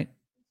chat, right?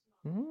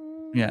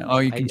 Yeah. Oh,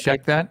 you can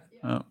check that?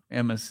 Oh,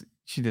 Emma,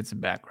 she did some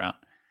background.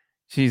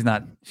 She's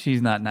not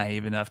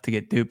naive enough to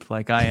get duped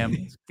like I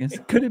am.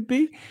 Could it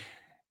be?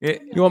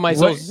 You want my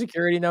social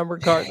security number,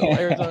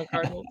 Arizona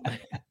Cardinals?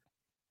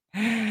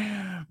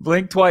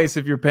 Blink twice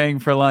if you're paying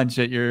for lunch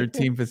at your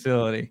team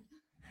facility.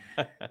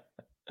 All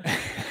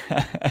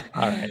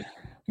right.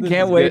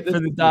 Can't wait for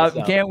the top.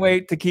 Can't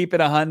wait to keep it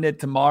 100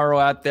 tomorrow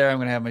out there. I'm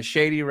gonna have my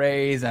shady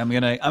rays. I'm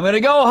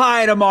gonna go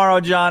high tomorrow,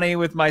 Johnny,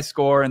 with my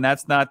score, and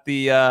that's not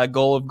the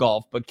goal of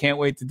golf, but can't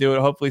wait to do it.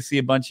 Hopefully, see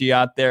a bunch of you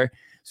out there.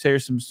 Share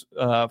some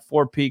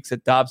 4 peaks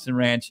at Dobson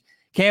Ranch.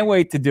 Can't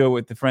wait to do it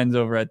with the friends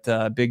over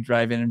at Big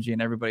Drive Energy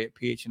and everybody at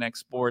PHNX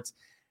Sports.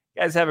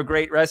 You guys have a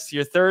great rest of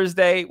your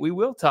Thursday. We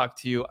will talk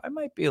to you. I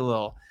might be a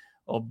little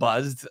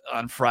buzzed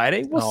on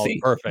Friday. We'll see.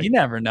 Perfect. You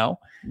never know.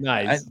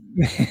 Nice.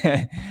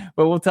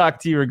 But we'll talk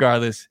to you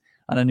regardless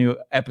on a new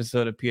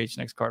episode of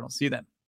PHNX Cardinals. See you then.